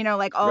 or, you know,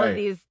 like all of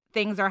these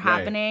things are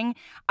happening.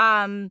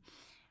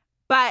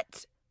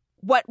 But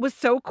what was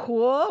so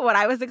cool, what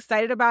I was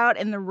excited about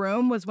in the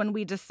room was when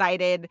we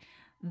decided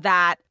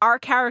that our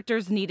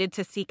characters needed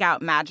to seek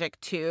out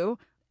magic too,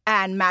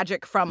 and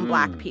magic from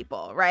Black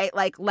people, right?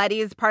 Like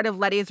part of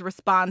Letty's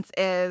response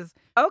is,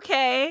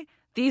 okay,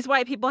 these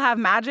white people have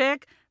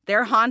magic.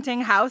 They're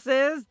haunting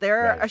houses.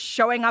 They're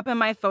showing up in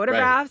my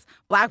photographs.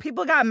 Right. Black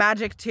people got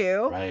magic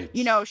too. Right.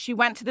 You know, she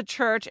went to the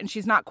church and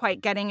she's not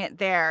quite getting it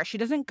there. She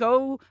doesn't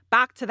go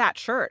back to that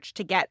church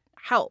to get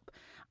help.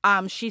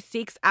 She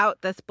seeks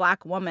out this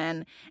Black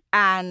woman,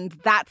 and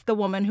that's the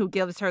woman who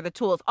gives her the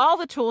tools. All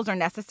the tools are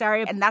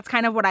necessary, and that's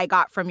kind of what I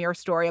got from your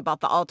story about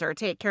the altar.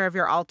 Take care of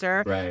your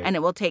altar, and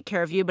it will take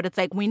care of you. But it's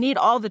like, we need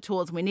all the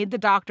tools. We need the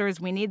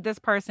doctors. We need this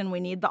person. We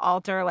need the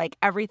altar. Like,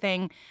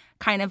 everything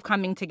kind of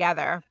coming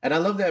together. And I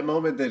love that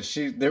moment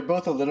that they're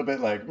both a little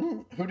bit like,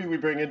 who did we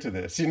bring into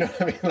this? You know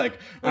what I mean? Like,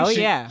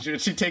 when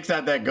she takes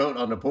out that goat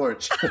on the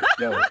porch.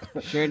 Yo,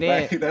 sure did.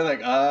 Like, they're like,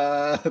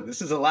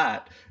 this is a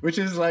lot, which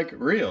is like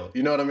real.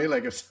 You know what I mean?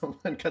 Like, if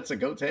someone cuts a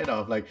goat's head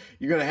off, like,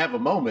 you're going to have a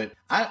moment.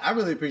 I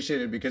really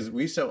appreciate it because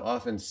we so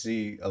often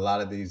see a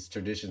lot of these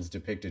traditions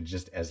depicted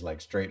just as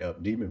like straight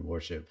up demon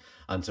worship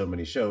on so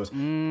many shows,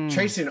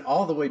 tracing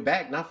all the way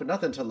back, not for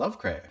nothing, to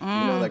Lovecraft. You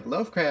know, like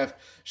Lovecraft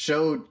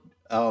showed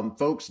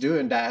folks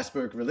doing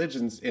diasporic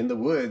religions in the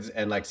woods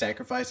and like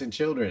sacrificing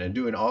children and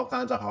doing all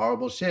kinds of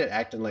horrible shit,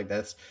 acting like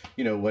that's,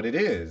 you know, what it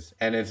is.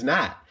 And it's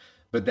not.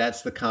 But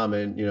that's the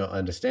common, you know,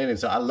 understanding.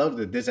 So I love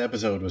that this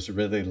episode was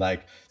really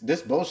like,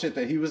 this bullshit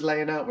that he was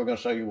laying out, we're going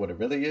to show you what it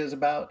really is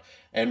about,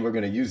 and we're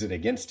going to use it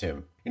against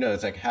him. You know,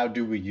 it's like, how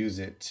do we use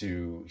it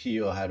to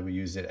heal? How do we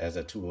use it as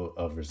a tool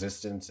of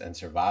resistance and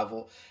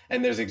survival?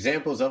 And there's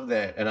examples of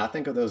that. And I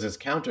think of those as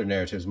counter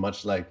narratives,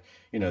 much like,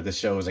 you know, this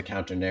show is a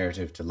counter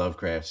narrative to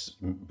Lovecraft's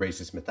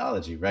racist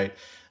mythology, right?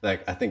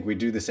 Like, I think we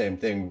do the same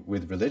thing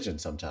with religion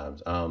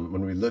sometimes.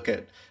 When we look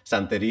at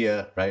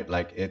Santeria, right?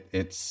 Like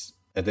it's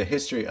the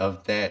history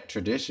of that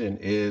tradition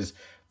is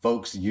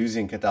folks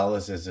using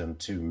Catholicism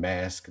to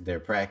mask their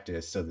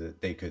practice so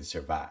that they could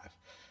survive.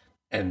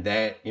 And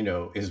that, you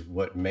know, is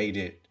what made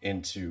it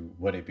into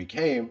what it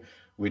became,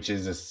 which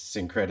is a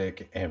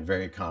syncretic and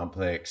very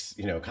complex,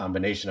 you know,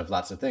 combination of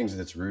lots of things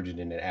that's rooted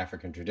in an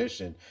African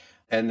tradition.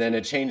 And then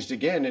it changed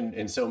again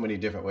in so many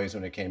different ways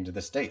when it came to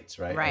the States,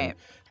 right? Right.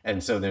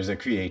 And so there's a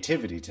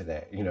creativity to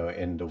that, you know,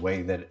 in the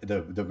way that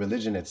the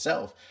religion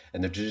itself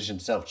and the tradition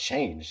itself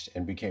changed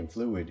and became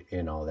fluid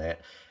in all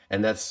that.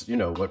 And that's, you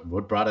know,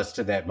 what brought us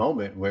to that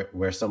moment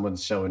where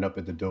someone's showing up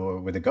at the door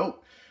with a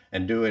goat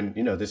and doing,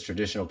 you know, this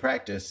traditional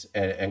practice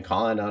and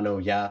calling on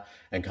Oya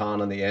and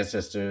calling on the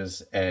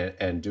ancestors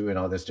and doing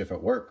all this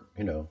different work.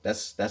 You know,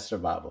 that's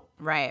survival.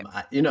 Right.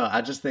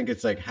 I just think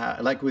it's like, how,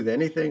 like with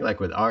anything,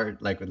 like with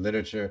art, like with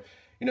literature,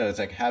 you know, it's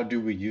like, how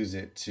do we use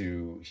it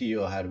to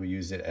heal? How do we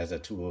use it as a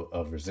tool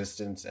of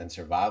resistance and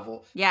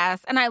survival?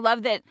 Yes. And I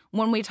love that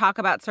when we talk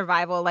about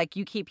survival, like,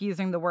 you keep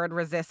using the word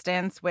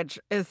resistance, which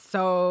is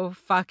so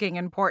fucking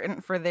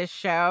important for this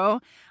show.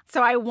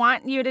 So I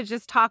want you to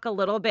just talk a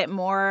little bit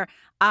more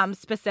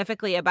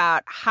specifically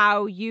about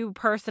how you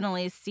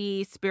personally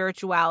see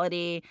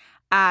spirituality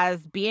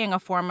as being a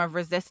form of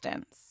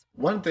resistance.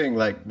 One thing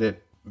like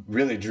that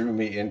really drew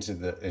me into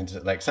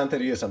like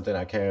Santeria is something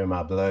I carry in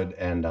my blood,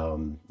 and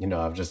you know,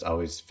 I've just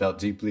always felt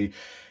deeply.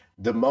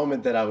 The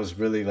moment that I was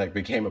really like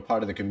became a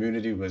part of the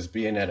community was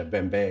being at a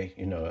bembe,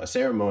 you know, a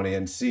ceremony,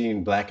 and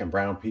seeing Black and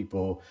brown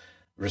people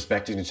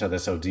respecting each other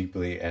so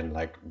deeply and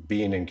like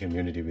being in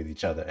community with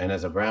each other. And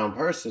as a brown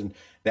person,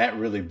 that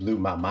really blew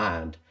my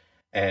mind.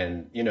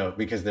 And, you know,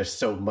 because there's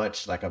so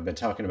much, like I've been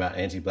talking about,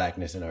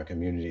 anti-Blackness in our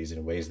communities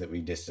in ways that we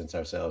distance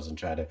ourselves and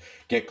try to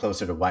get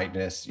closer to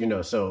whiteness, you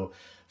know. So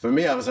for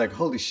me, I was like,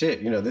 holy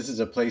shit, you know, this is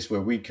a place where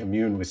we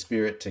commune with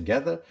spirit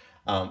together,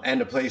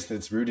 and a place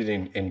that's rooted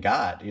in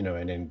God, you know,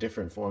 and in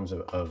different forms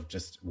of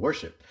just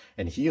worship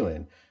and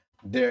healing.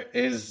 There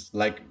is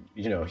like,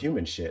 you know,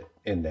 human shit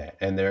in that.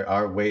 And there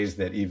are ways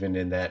that even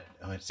in that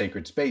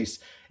sacred space,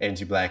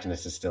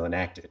 anti-Blackness is still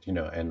enacted, you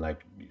know, and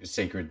like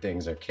sacred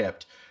things are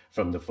kept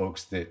from the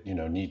folks that, you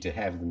know, need to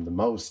have them the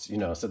most, you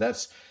know. So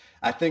that's,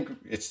 I think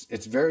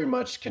it's very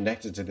much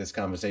connected to this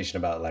conversation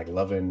about like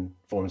loving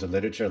forms of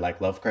literature like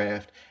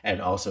Lovecraft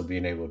and also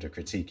being able to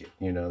critique it,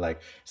 you know,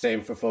 like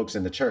same for folks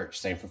in the church,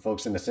 same for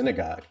folks in the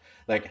synagogue.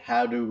 Like,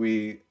 how do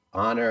we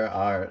honor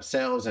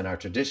ourselves and our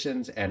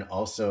traditions and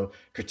also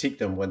critique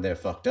them when they're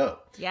fucked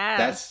up?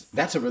 Yes.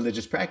 That's a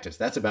religious practice.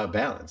 That's about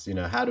balance. You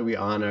know, how do we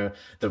honor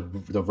the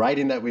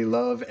writing that we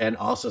love and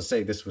also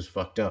say this was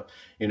fucked up,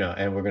 you know,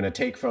 and we're going to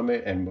take from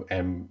it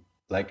and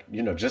like,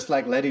 you know, just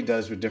like Letty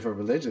does with different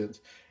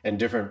religions and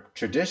different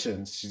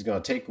traditions, she's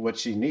going to take what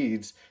she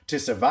needs to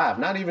survive,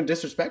 not even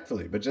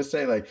disrespectfully, but just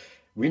say like,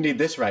 we need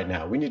this right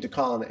now. We need to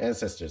call on the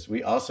ancestors.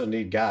 We also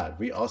need God.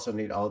 We also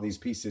need all these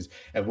pieces.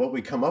 And what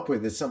we come up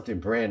with is something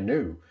brand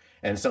new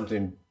and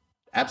something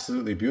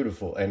absolutely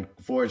beautiful and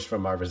forged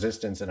from our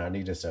resistance and our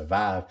need to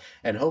survive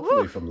and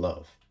hopefully from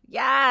love.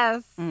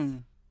 Yes.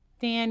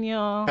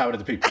 Daniel. Power to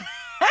the people.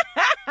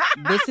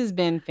 This has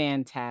been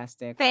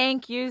fantastic.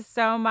 Thank you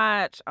so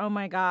much. Oh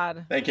my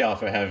God. Thank y'all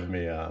for having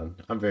me on.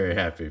 I'm very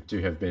happy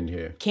to have been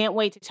here. Can't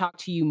wait to talk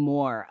to you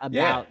more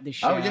about the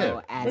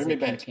show as it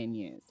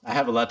continues. I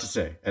have a lot to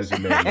say, as you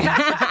may.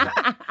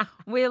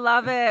 We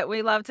love it.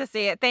 We love to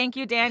see it. Thank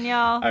you, Daniel.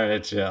 All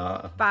right,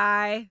 y'all.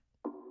 Bye.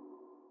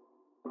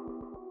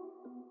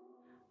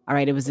 All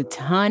right, it was a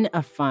ton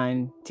of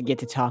fun to get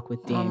to talk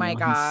with Daniel. Oh my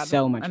God. He's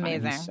so much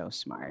amazing. Fun. He's so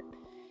smart.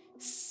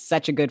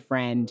 Such a good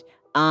friend.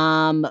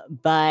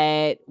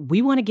 But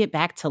we want to get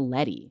back to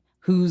Letty,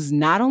 who's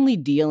not only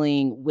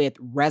dealing with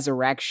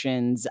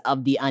resurrections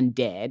of the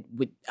undead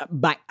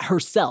by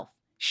herself.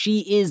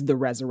 She is the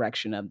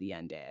resurrection of the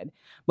undead.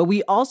 But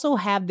we also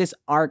have this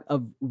arc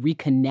of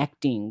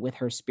reconnecting with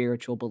her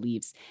spiritual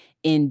beliefs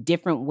in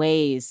different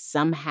ways,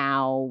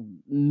 somehow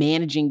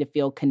managing to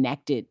feel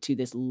connected to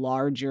this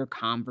larger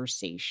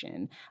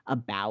conversation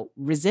about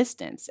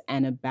resistance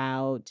and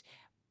about,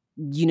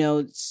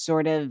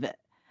 sort of,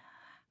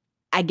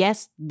 I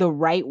guess the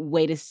right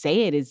way to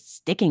say it is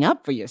sticking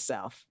up for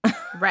yourself.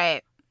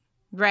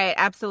 Right,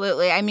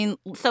 absolutely. I mean,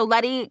 so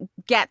Letty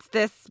gets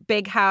this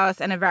big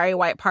house in a very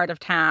white part of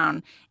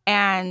town.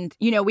 And,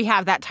 we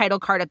have that title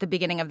card at the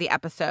beginning of the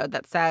episode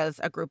that says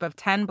a group of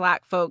 10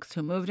 Black folks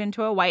who moved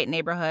into a white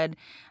neighborhood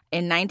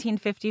in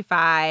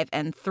 1955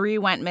 and 3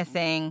 went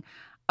missing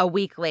a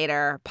week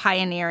later.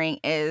 Pioneering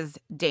is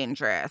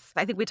dangerous.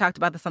 I think we talked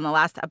about this on the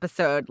last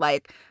episode.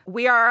 Like,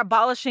 we are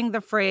abolishing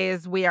the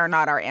phrase, we are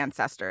not our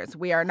ancestors.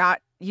 We are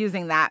not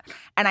using that.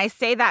 And I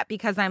say that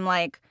because I'm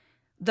like,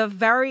 the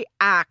very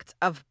act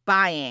of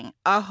buying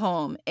a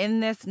home in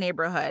this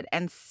neighborhood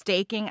and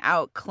staking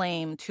out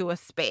claim to a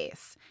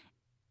space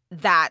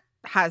that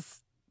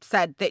has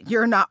said that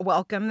you're not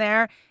welcome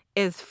there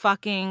is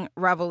fucking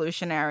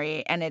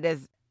revolutionary. And it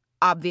is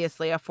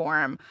obviously a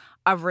form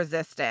of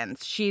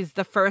resistance. She's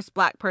the first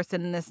Black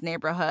person in this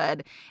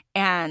neighborhood,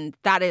 and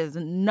that is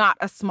not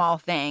a small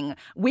thing.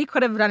 We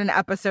could have done an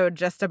episode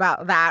just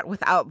about that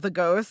without the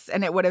ghosts,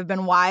 and it would have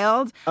been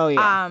wild. Oh,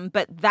 yeah.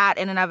 But that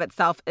in and of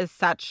itself is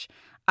such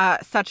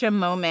a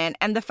moment.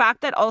 And the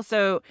fact that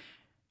also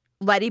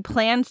Letty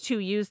plans to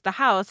use the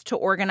house to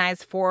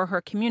organize for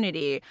her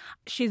community.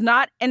 She's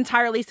not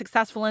entirely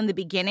successful in the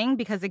beginning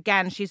because,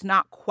 again, she's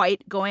not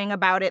quite going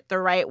about it the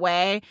right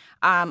way.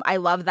 I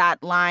love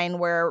that line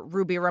where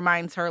Ruby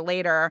reminds her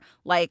later,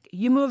 like,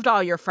 you moved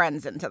all your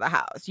friends into the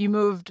house. You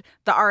moved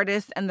the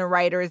artists and the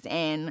writers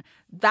in.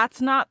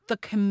 That's not the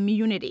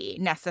community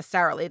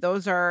necessarily.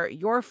 Those are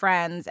your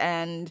friends,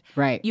 and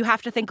you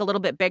have to think a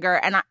little bit bigger.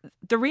 And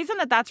the reason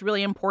that that's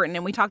really important,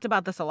 and we talked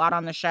about this a lot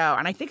on the show,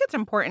 and I think it's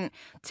important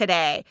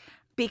today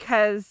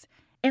because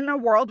in a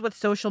world with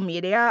social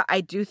media,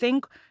 I do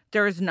think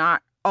there's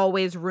not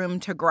always room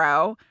to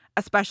grow,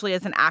 especially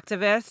as an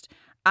activist.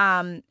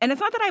 And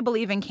it's not that I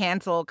believe in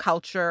cancel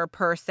culture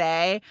per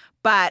se,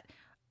 but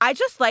I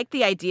just like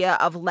the idea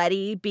of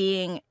Letty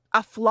being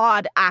a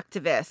flawed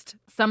activist,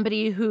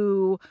 somebody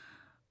who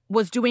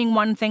was doing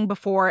one thing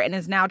before and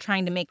is now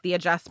trying to make the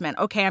adjustment.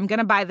 Okay, I'm going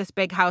to buy this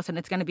big house and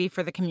it's going to be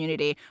for the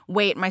community.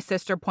 Wait, my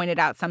sister pointed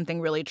out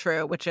something really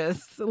true, which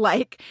is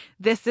like,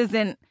 this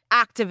isn't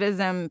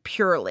activism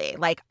purely.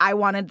 Like, I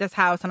wanted this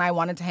house and I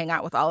wanted to hang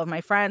out with all of my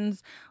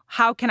friends.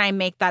 How can I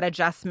make that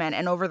adjustment?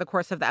 And over the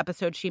course of the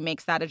episode, she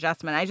makes that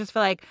adjustment. I just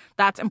feel like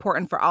that's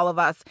important for all of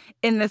us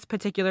in this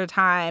particular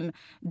time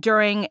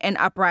during an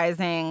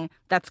uprising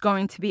that's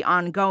going to be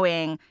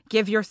ongoing.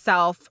 Give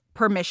yourself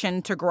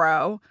permission to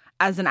grow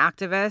as an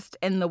activist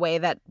in the way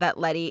that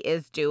Letty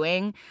is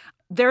doing.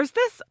 There's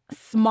this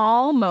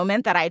small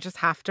moment that I just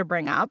have to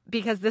bring up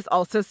because this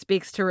also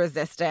speaks to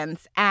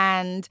resistance.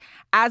 And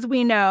as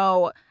we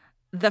know,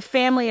 the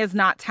family is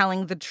not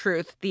telling the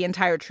truth, the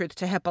entire truth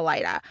to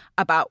Hippolyta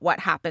about what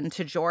happened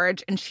to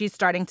George. And she's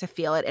starting to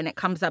feel it. And it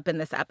comes up in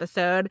this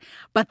episode.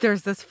 But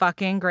there's this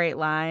fucking great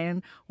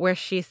line where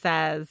she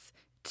says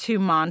to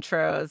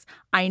Montrose,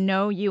 I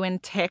know you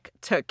and Tick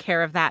took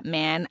care of that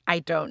man. I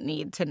don't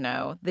need to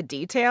know the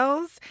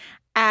details.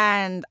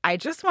 And I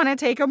just want to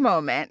take a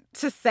moment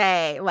to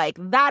say, like,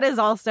 that is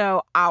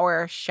also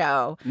our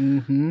show.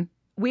 Mm-hmm.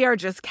 We are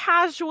just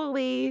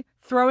casually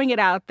throwing it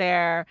out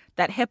there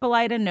that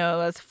Hippolyta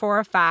knows for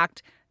a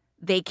fact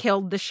they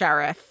killed the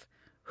sheriff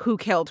who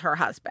killed her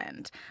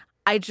husband.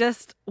 I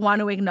just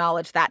want to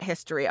acknowledge that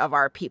history of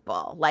our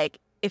people. Like,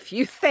 if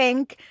you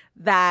think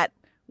that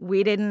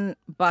we didn't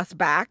bust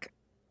back,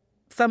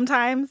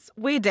 sometimes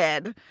we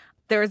did.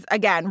 There's,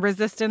 again,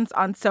 resistance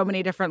on so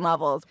many different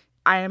levels.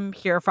 I am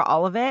here for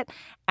all of it.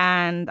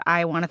 And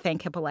I want to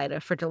thank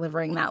Hippolyta for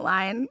delivering that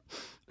line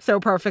so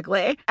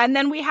perfectly. And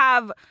then we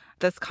have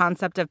this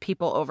concept of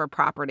people over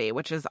property,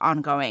 which is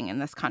ongoing in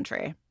this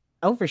country.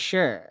 Oh, for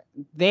sure.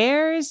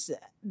 There's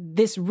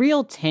this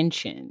real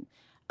tension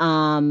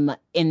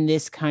in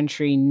this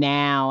country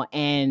now,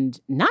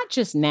 and not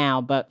just now,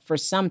 but for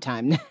some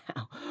time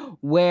now,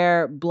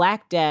 where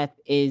Black death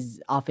is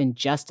often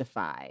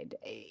justified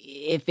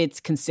if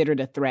it's considered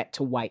a threat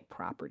to white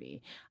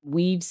property.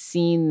 We've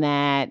seen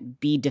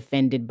that be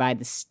defended by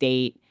the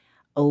state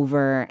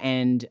over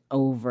and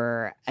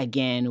over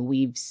again.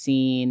 We've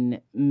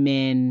seen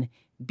men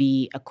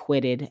be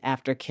acquitted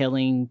after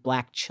killing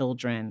Black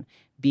children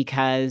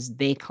because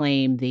they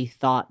claim they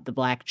thought the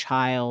Black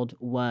child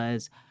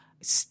was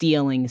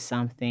stealing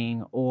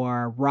something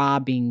or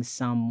robbing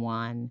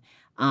someone.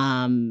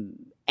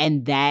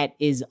 And that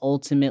is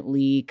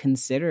ultimately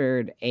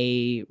considered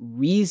a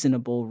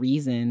reasonable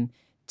reason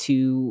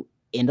to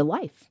end a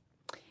life.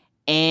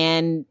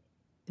 And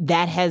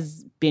that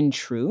has been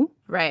true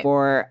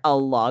for a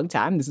long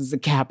time. This is a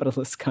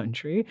capitalist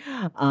country.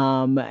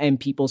 And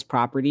people's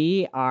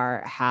property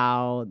are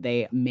how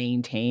they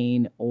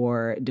maintain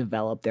or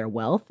develop their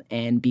wealth.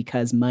 And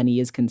because money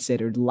is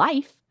considered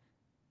life,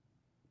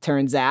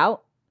 turns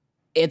out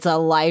it's a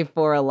life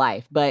for a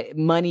life. But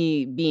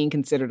money being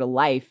considered a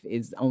life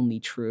is only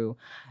true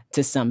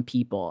to some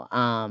people.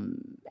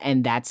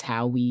 And that's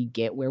how we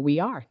get where we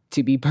are,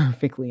 to be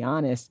perfectly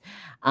honest.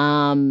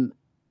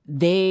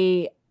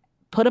 They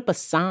put up a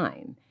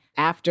sign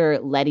after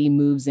Letty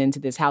moves into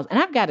this house. And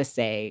I've got to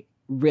say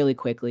really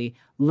quickly,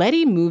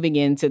 Letty moving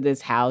into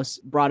this house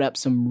brought up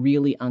some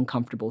really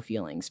uncomfortable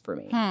feelings for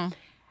me.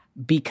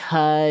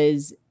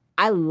 Because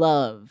I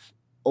love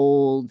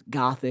old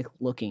Gothic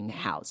looking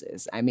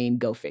houses. I mean,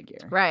 go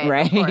figure.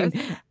 Right? Of course.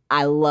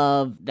 I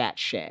love that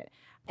shit.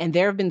 And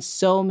there have been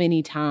so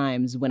many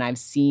times when I've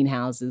seen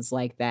houses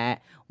like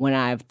that, when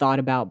I've thought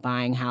about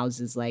buying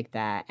houses like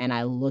that, and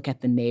I look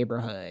at the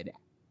neighborhood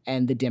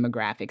and the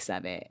demographics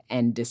of it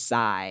and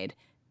decide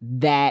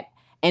that,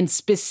 and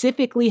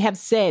specifically have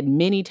said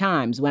many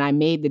times when I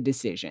made the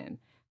decision,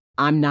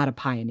 I'm not a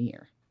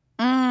pioneer.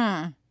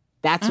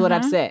 That's what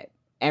I've said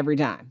every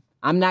time.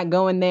 I'm not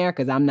going there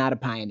because I'm not a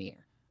pioneer.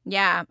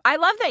 Yeah. I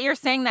love that you're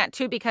saying that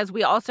too, because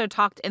we also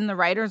talked in the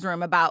writer's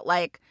room about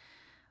like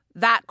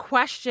that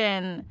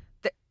question.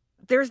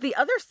 There's the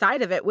other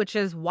side of it, which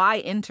is why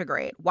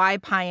integrate? Why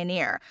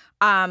pioneer?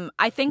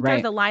 I think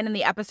there's a line in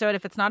the episode.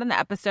 If it's not in the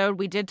episode,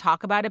 we did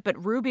talk about it.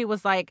 But Ruby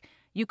was like,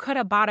 you could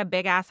have bought a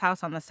big ass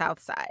house on the South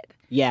Side.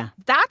 Yeah.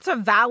 That's a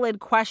valid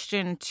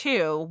question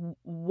too.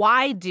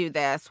 Why do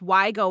this?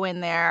 Why go in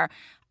there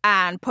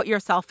and put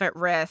yourself at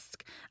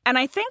risk? And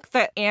I think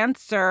the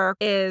answer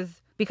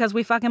is because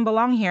we fucking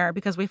belong here,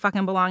 because we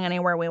fucking belong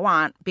anywhere we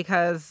want,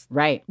 because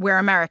we're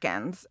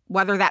Americans.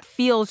 Whether that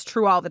feels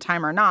true all the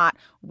time or not,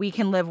 we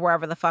can live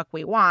wherever the fuck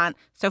we want.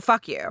 So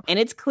fuck you. And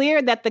it's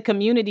clear that the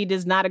community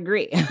does not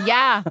agree.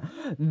 Yeah.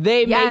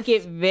 They make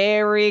it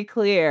very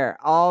clear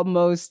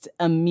almost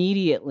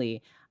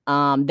immediately.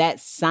 That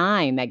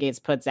sign that gets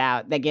put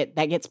out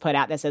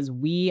that says,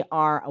 "We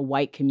are a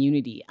white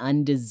community.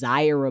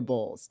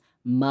 Undesirables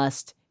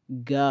must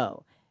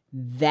go."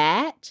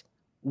 That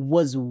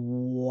was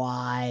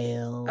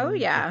wild. Oh,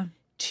 yeah.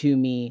 To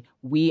me.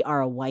 We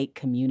are a white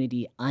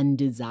community.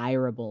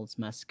 Undesirables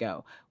must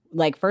go.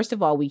 Like, first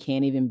of all, we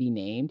can't even be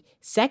named.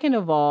 Second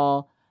of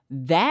all,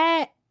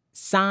 that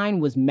sign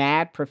was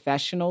mad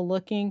professional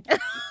looking.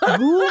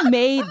 Who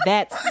made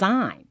that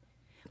sign?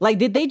 Like,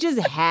 did they just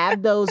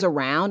have those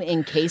around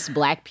in case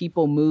Black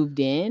people moved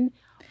in?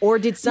 Or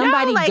did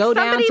somebody go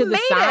down to the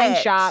sign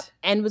shop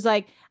and was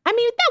like, I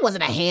mean, that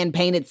wasn't a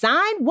hand-painted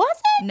sign, was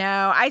it?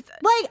 No,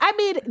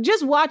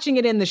 just watching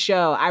it in the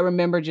show, I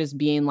remember just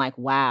being like,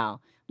 wow.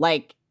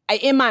 Like,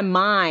 in my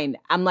mind,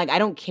 I'm like, I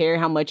don't care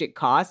how much it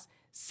costs.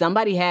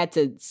 Somebody had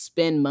to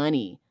spend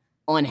money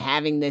on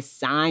having this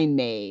sign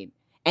made.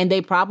 And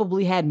they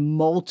probably had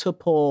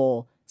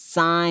multiple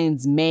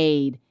signs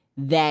made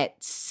that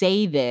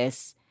say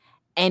this.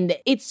 And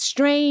it's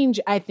strange,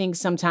 I think,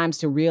 sometimes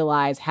to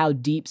realize how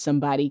deep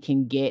somebody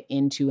can get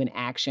into an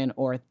action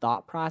or a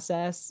thought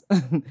process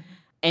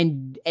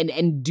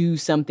and do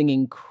something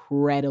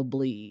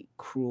incredibly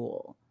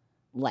cruel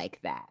like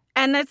that.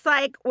 And it's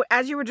like,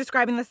 as you were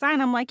describing the sign,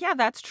 I'm like, yeah,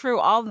 that's true.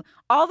 All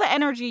the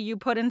energy you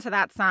put into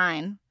that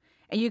sign,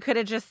 and you could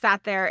have just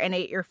sat there and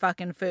ate your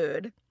fucking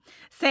food.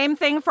 Same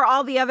thing for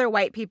all the other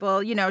white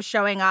people, you know,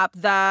 showing up.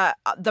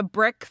 The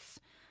bricks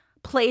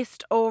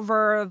placed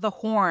over the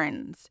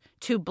horns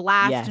to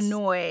blast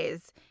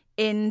noise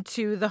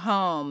into the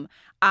home.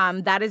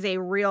 That is a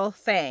real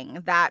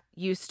thing that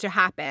used to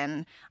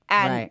happen.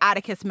 And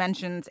Atticus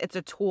mentions it's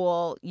a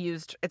tool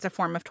used, it's a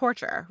form of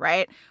torture,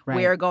 right?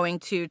 We are going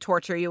to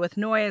torture you with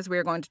noise. We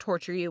are going to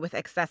torture you with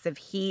excessive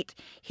heat.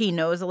 He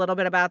knows a little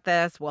bit about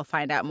this. We'll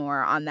find out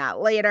more on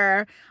that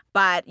later.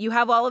 But you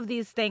have all of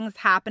these things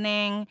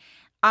happening.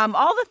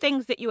 All the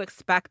things that you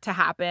expect to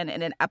happen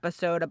in an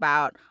episode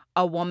about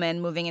a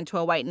woman moving into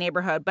a white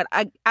neighborhood. But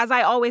as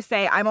I always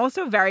say, I'm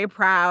also very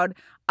proud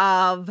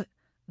of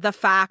the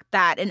fact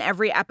that in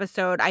every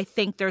episode, I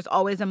think there's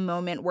always a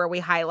moment where we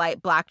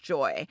highlight Black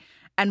joy.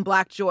 And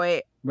Black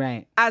joy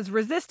as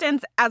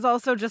resistance, as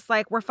also just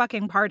like we're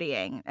fucking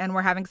partying and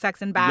we're having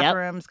sex in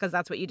bathrooms because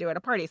that's what you do at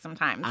a party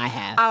sometimes. I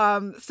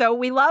have. So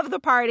we love the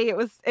party.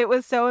 It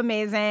was so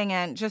amazing.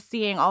 And just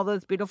seeing all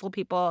those beautiful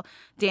people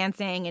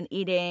dancing and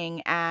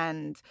eating.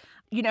 And,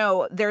 you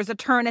know, there's a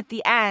turn at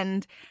the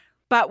end.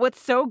 But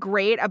what's so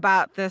great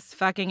about this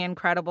fucking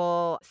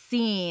incredible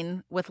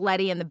scene with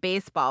Letty and the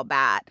baseball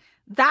bat,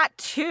 That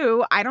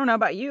too, I don't know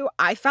about you,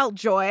 I felt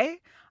joy.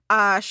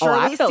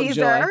 Shirley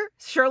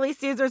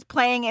Caesar's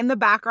playing in the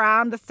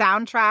background, the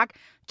soundtrack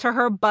to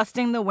her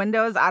busting the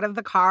windows out of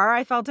the car.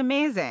 I felt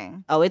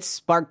amazing. Oh, it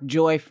sparked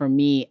joy for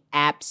me,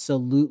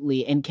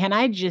 absolutely. And can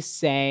I just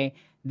say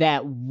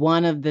that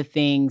one of the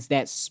things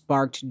that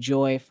sparked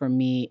joy for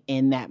me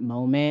in that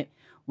moment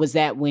was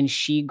that when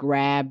she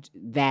grabbed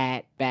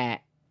that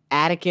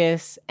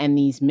Atticus and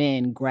these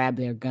men grabbed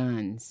their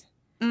guns.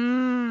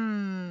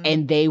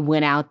 And they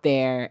went out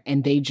there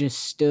and they just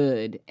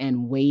stood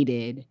and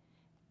waited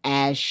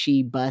as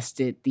she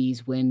busted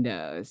these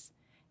windows.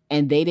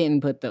 And they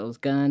didn't put those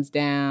guns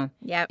down.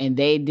 Yep. And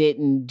they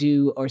didn't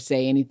do or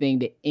say anything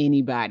to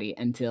anybody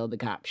until the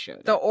cops showed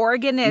up. The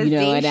organization. You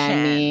know what I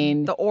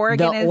mean? The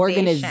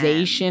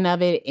organization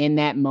of it in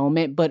that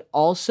moment. But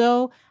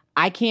also,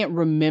 I can't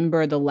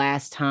remember the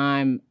last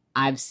time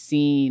I've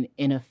seen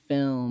in a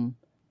film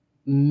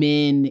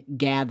men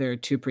gather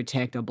to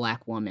protect a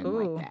Black woman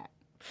like that.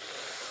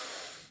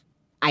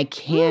 I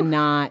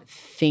cannot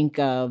think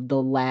of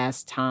the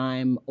last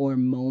time or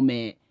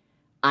moment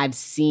I've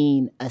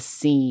seen a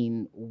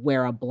scene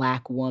where a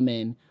Black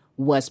woman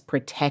was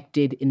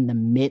protected in the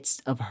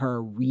midst of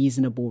her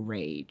reasonable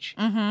rage.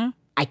 Mm-hmm.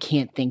 I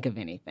can't think of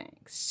anything.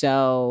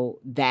 So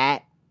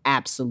that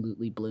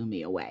absolutely blew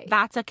me away.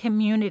 That's a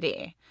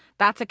community.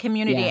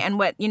 Yeah. And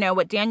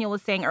what Daniel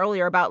was saying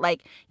earlier about,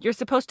 like, you're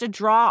supposed to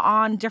draw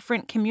on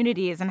different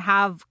communities and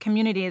have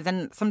communities,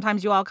 and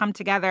sometimes you all come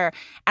together.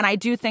 And I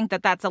do think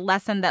that that's a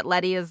lesson that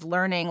Letty is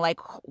learning.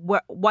 Like,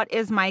 what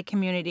is my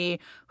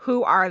community?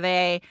 Who are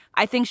they?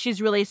 I think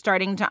she's really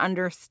starting to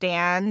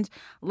understand,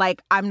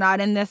 like, I'm not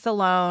in this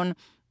alone.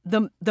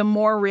 The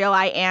more real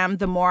I am,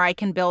 the more I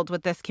can build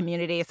with this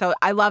community. So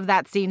I love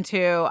that scene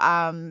too.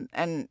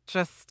 And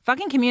just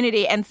fucking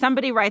community. And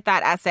somebody write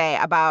that essay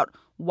about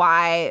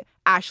why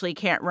Ashley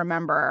can't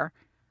remember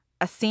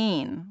a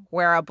scene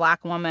where a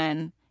Black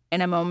woman in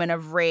a moment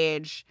of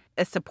rage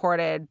is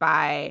supported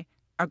by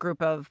a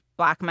group of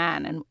Black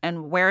men.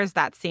 And where is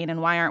that scene,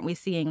 and why aren't we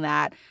seeing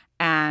that?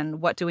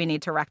 And what do we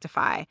need to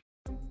rectify?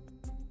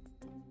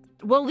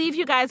 We'll leave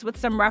you guys with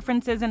some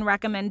references and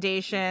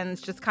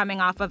recommendations just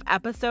coming off of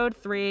episode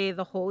 3,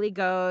 The Holy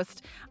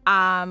Ghost.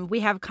 We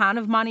have Count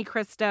of Monte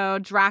Cristo,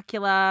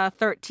 Dracula,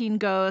 13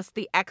 Ghosts,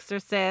 The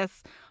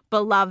Exorcist,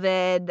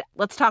 Beloved.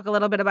 Let's talk a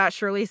little bit about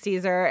Shirley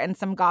Caesar and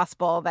some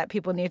gospel that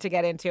people need to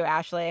get into,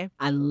 Ashley.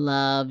 I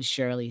love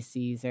Shirley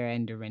Caesar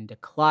and Dorinda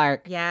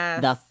Clark.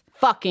 Yes. The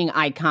fucking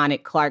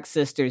iconic Clark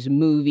Sisters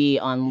movie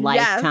on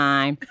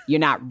Lifetime. Yes. You're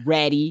not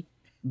ready,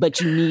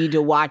 but you need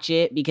to watch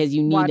it because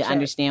you need to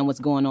understand what's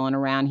going on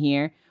around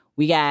here.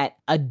 We got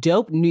a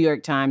dope New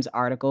York Times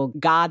article,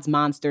 Gods,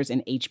 Monsters,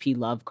 and H.P.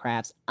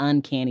 Lovecraft's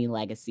Uncanny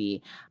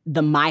Legacy.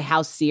 The My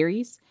House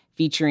series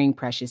featuring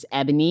Precious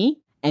Ebony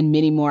and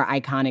many more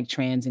iconic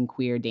trans and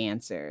queer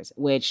dancers,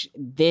 which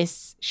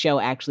this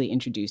show actually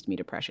introduced me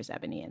to Precious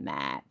Ebony, and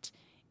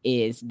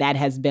that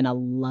has been a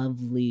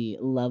lovely,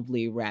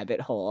 lovely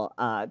rabbit hole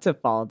to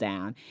fall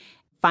down.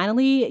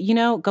 Finally,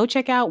 go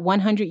check out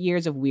 100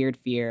 Years of Weird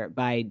Fear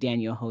by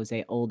Daniel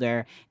José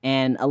Older.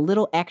 And a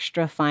little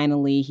extra,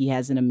 finally, he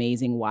has an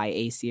amazing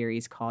YA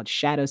series called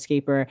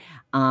Shadowscaper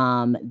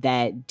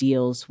that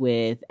deals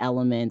with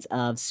elements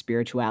of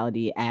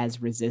spirituality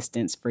as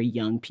resistance for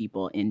young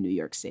people in New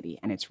York City.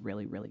 And it's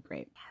really, really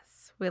great.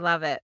 Yes, we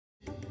love it.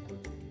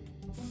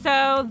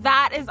 So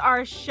that is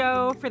our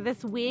show for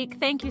this week.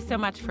 Thank you so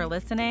much for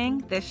listening.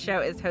 This show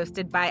is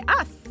hosted by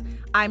us.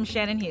 I'm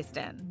Shannon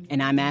Houston.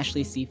 And I'm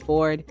Ashley C.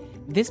 Ford.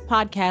 This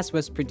podcast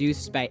was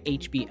produced by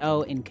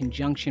HBO in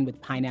conjunction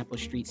with Pineapple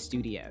Street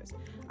Studios.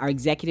 Our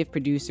executive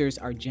producers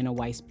are Jenna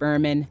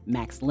Weiss-Berman,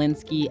 Max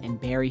Linsky, and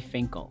Barry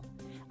Finkel.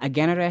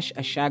 Agenaresh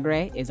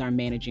Ashagre is our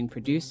managing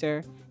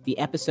producer. The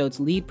episode's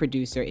lead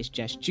producer is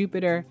Jess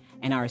Jupiter,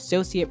 and our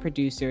associate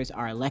producers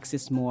are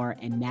Alexis Moore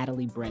and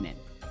Natalie Brennan.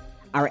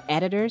 Our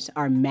editors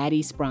are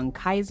Maddie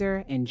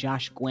Sprung-Kaiser and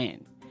Josh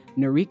Gwynn.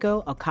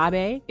 Noriko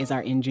Okabe is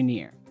our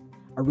engineer.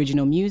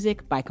 Original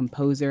music by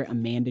composer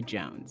Amanda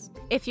Jones.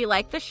 If you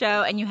like the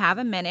show and you have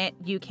a minute,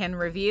 you can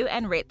review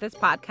and rate this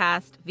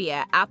podcast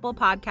via Apple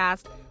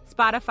Podcast,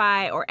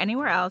 Spotify, or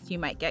anywhere else you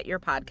might get your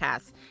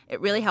podcasts.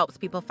 It really helps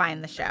people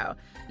find the show.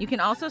 You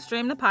can also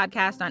stream the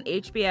podcast on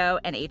HBO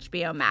and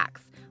HBO Max.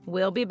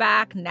 We'll be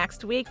back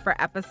next week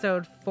for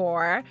episode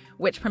 4,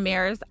 which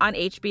premieres on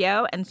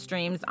HBO and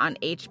streams on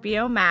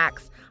HBO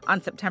Max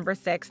on September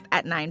 6th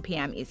at 9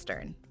 p.m.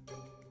 Eastern.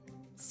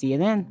 See you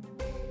then.